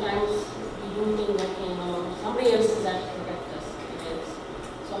 So sometimes we do think that somebody else is that to protect us.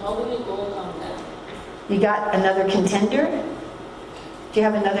 So how do we overcome that? You got another contender? Do you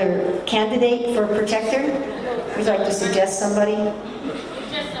have another candidate for protector? Would you like to suggest somebody?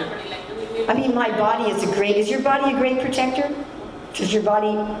 Just somebody like I mean, my body is is your body a great protector? Does your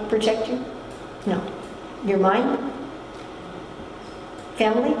body protect you? No. Your mind?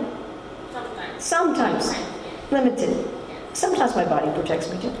 Family? Sometimes. Limited. Sometimes my body protects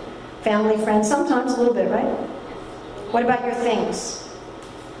me too. Family, friends, sometimes a little bit, right? What about your things?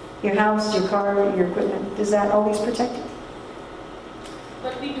 Your house, your car, your equipment? Does that always protect you?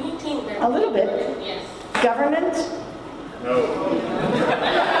 But we do think that... A little bit. Yes. Government? No.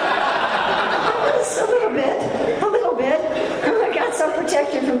 A little bit. A little bit. I got some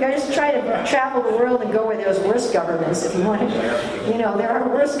protection from God. Just try to travel the world and go where there's worse governments if you want to. There are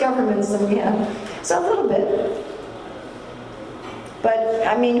worse governments than we have. So a little bit. But,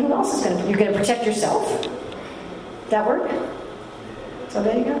 I mean, who else is going to... You're going to protect yourself? That work? So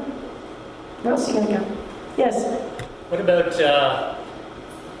there you go. Where else are you going to go? Yes? What about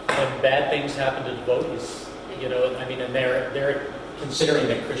when bad things happen to devotees? And they're considering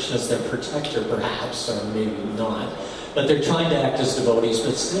that Krishna is their protector, perhaps, or maybe not. But they're trying to act as devotees,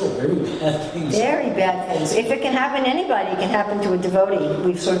 but still very bad things. Very bad things. If it can happen to anybody, it can happen to a devotee.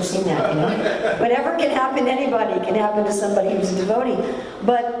 We've sort of seen that, you know. Whatever can happen to anybody can happen to somebody who's a devotee.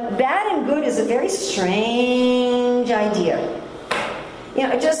 But bad and good is a very strange idea. You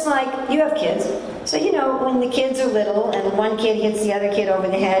know, just like you have kids. So, you know, when the kids are little and one kid hits the other kid over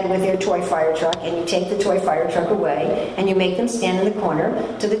the head with their toy fire truck, and you take the toy fire truck away and you make them stand in the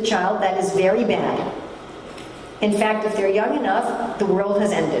corner, to the child that is very bad. In fact, if they're young enough, the world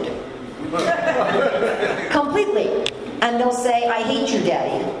has ended. Completely. And they'll say, I hate you,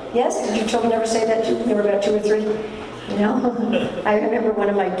 Daddy. Yes? Did your children ever say that to you? They were about 2 or 3? You know? I remember one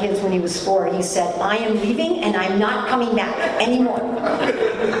of my kids when he was 4, he said, I am leaving and I'm not coming back anymore.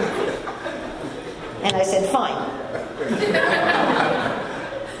 And I said, fine.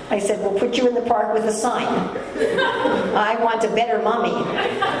 I said, we'll put you in the park with a sign. I want a better mommy.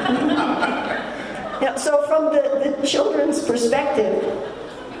 You know, so from the children's perspective,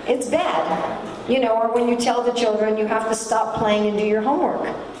 it's bad. You know, or when you tell the children you have to stop playing and do your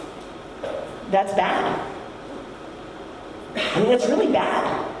homework. That's bad. I mean, it's really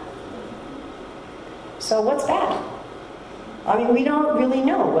bad. So what's bad? I mean, we don't really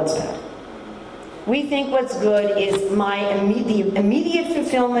know what's bad. We think what's good is the immediate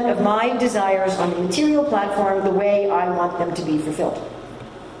fulfillment of my desires on the material platform the way I want them to be fulfilled.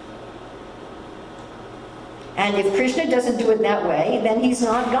 And if Krishna doesn't do it that way, then he's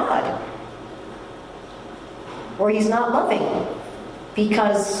not God. Or he's not loving.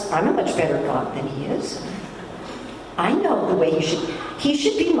 Because I'm a much better God than he is. I know the way he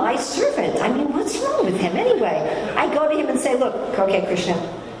should be my servant. I mean, what's wrong with him anyway? I go to him and say, look, okay, Krishna,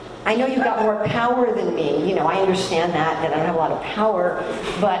 I know you've got more power than me. You know, I understand that I don't have a lot of power,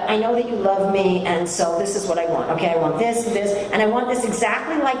 but I know that you love me, and so this is what I want. Okay, I want this, and I want this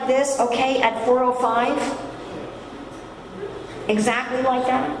exactly like this, okay, at 4:05. Exactly like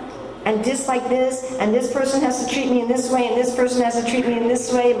that. And just like this, and this person has to treat me in this way, and this person has to treat me in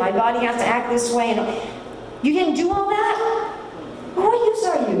this way, and my body has to act this way. And you didn't do all that? Well, what use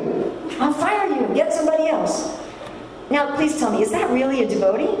are you? I'll fire you and get somebody else. Now, please tell me, is that really a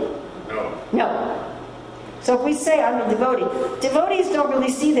devotee? No. So if we say I'm a devotee, devotees don't really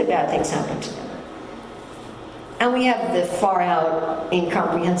see that bad things happen to them. And we have the far out,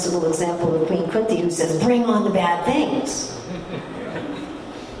 incomprehensible example of Queen Kunti who says, bring on the bad things.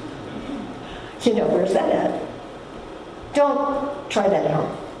 You know, where's that at? Don't try that at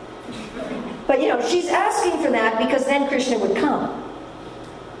home. But you know, she's asking for that because then Krishna would come.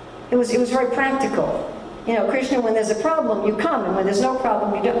 It was very practical. You know, Krishna, when there's a problem, you come, and when there's no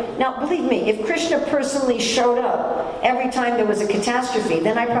problem, you don't. Now, believe me, if Krishna personally showed up every time there was a catastrophe,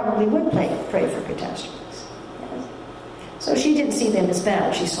 then I probably would pray for catastrophes. Yes. So she didn't see them as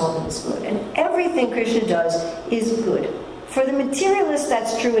bad, she saw them as good. And everything Krishna does is good. For the materialist,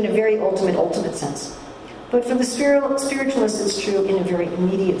 that's true in a very ultimate sense. But for the spiritualist, it's true in a very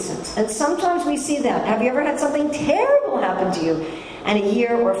immediate sense. And sometimes we see that. Have you ever had something terrible happen to you? And a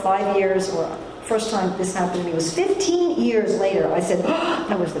year or 5 years, or first time this happened to me was 15 years later, I said, oh,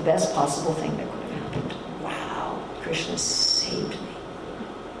 that was the best possible thing that could have happened. Wow, Krishna saved me.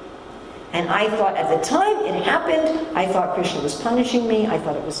 And I thought at the time it happened, I thought Krishna was punishing me, I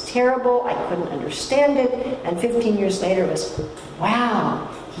thought it was terrible, I couldn't understand it, and 15 years later it was, wow,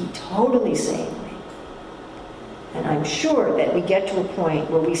 he totally saved me. And I'm sure that we get to a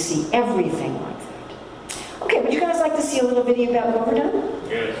point where we see everything like that. Okay, would you guys like to see a little video about Govardhan?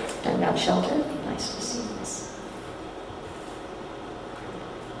 Yes. And about shelter?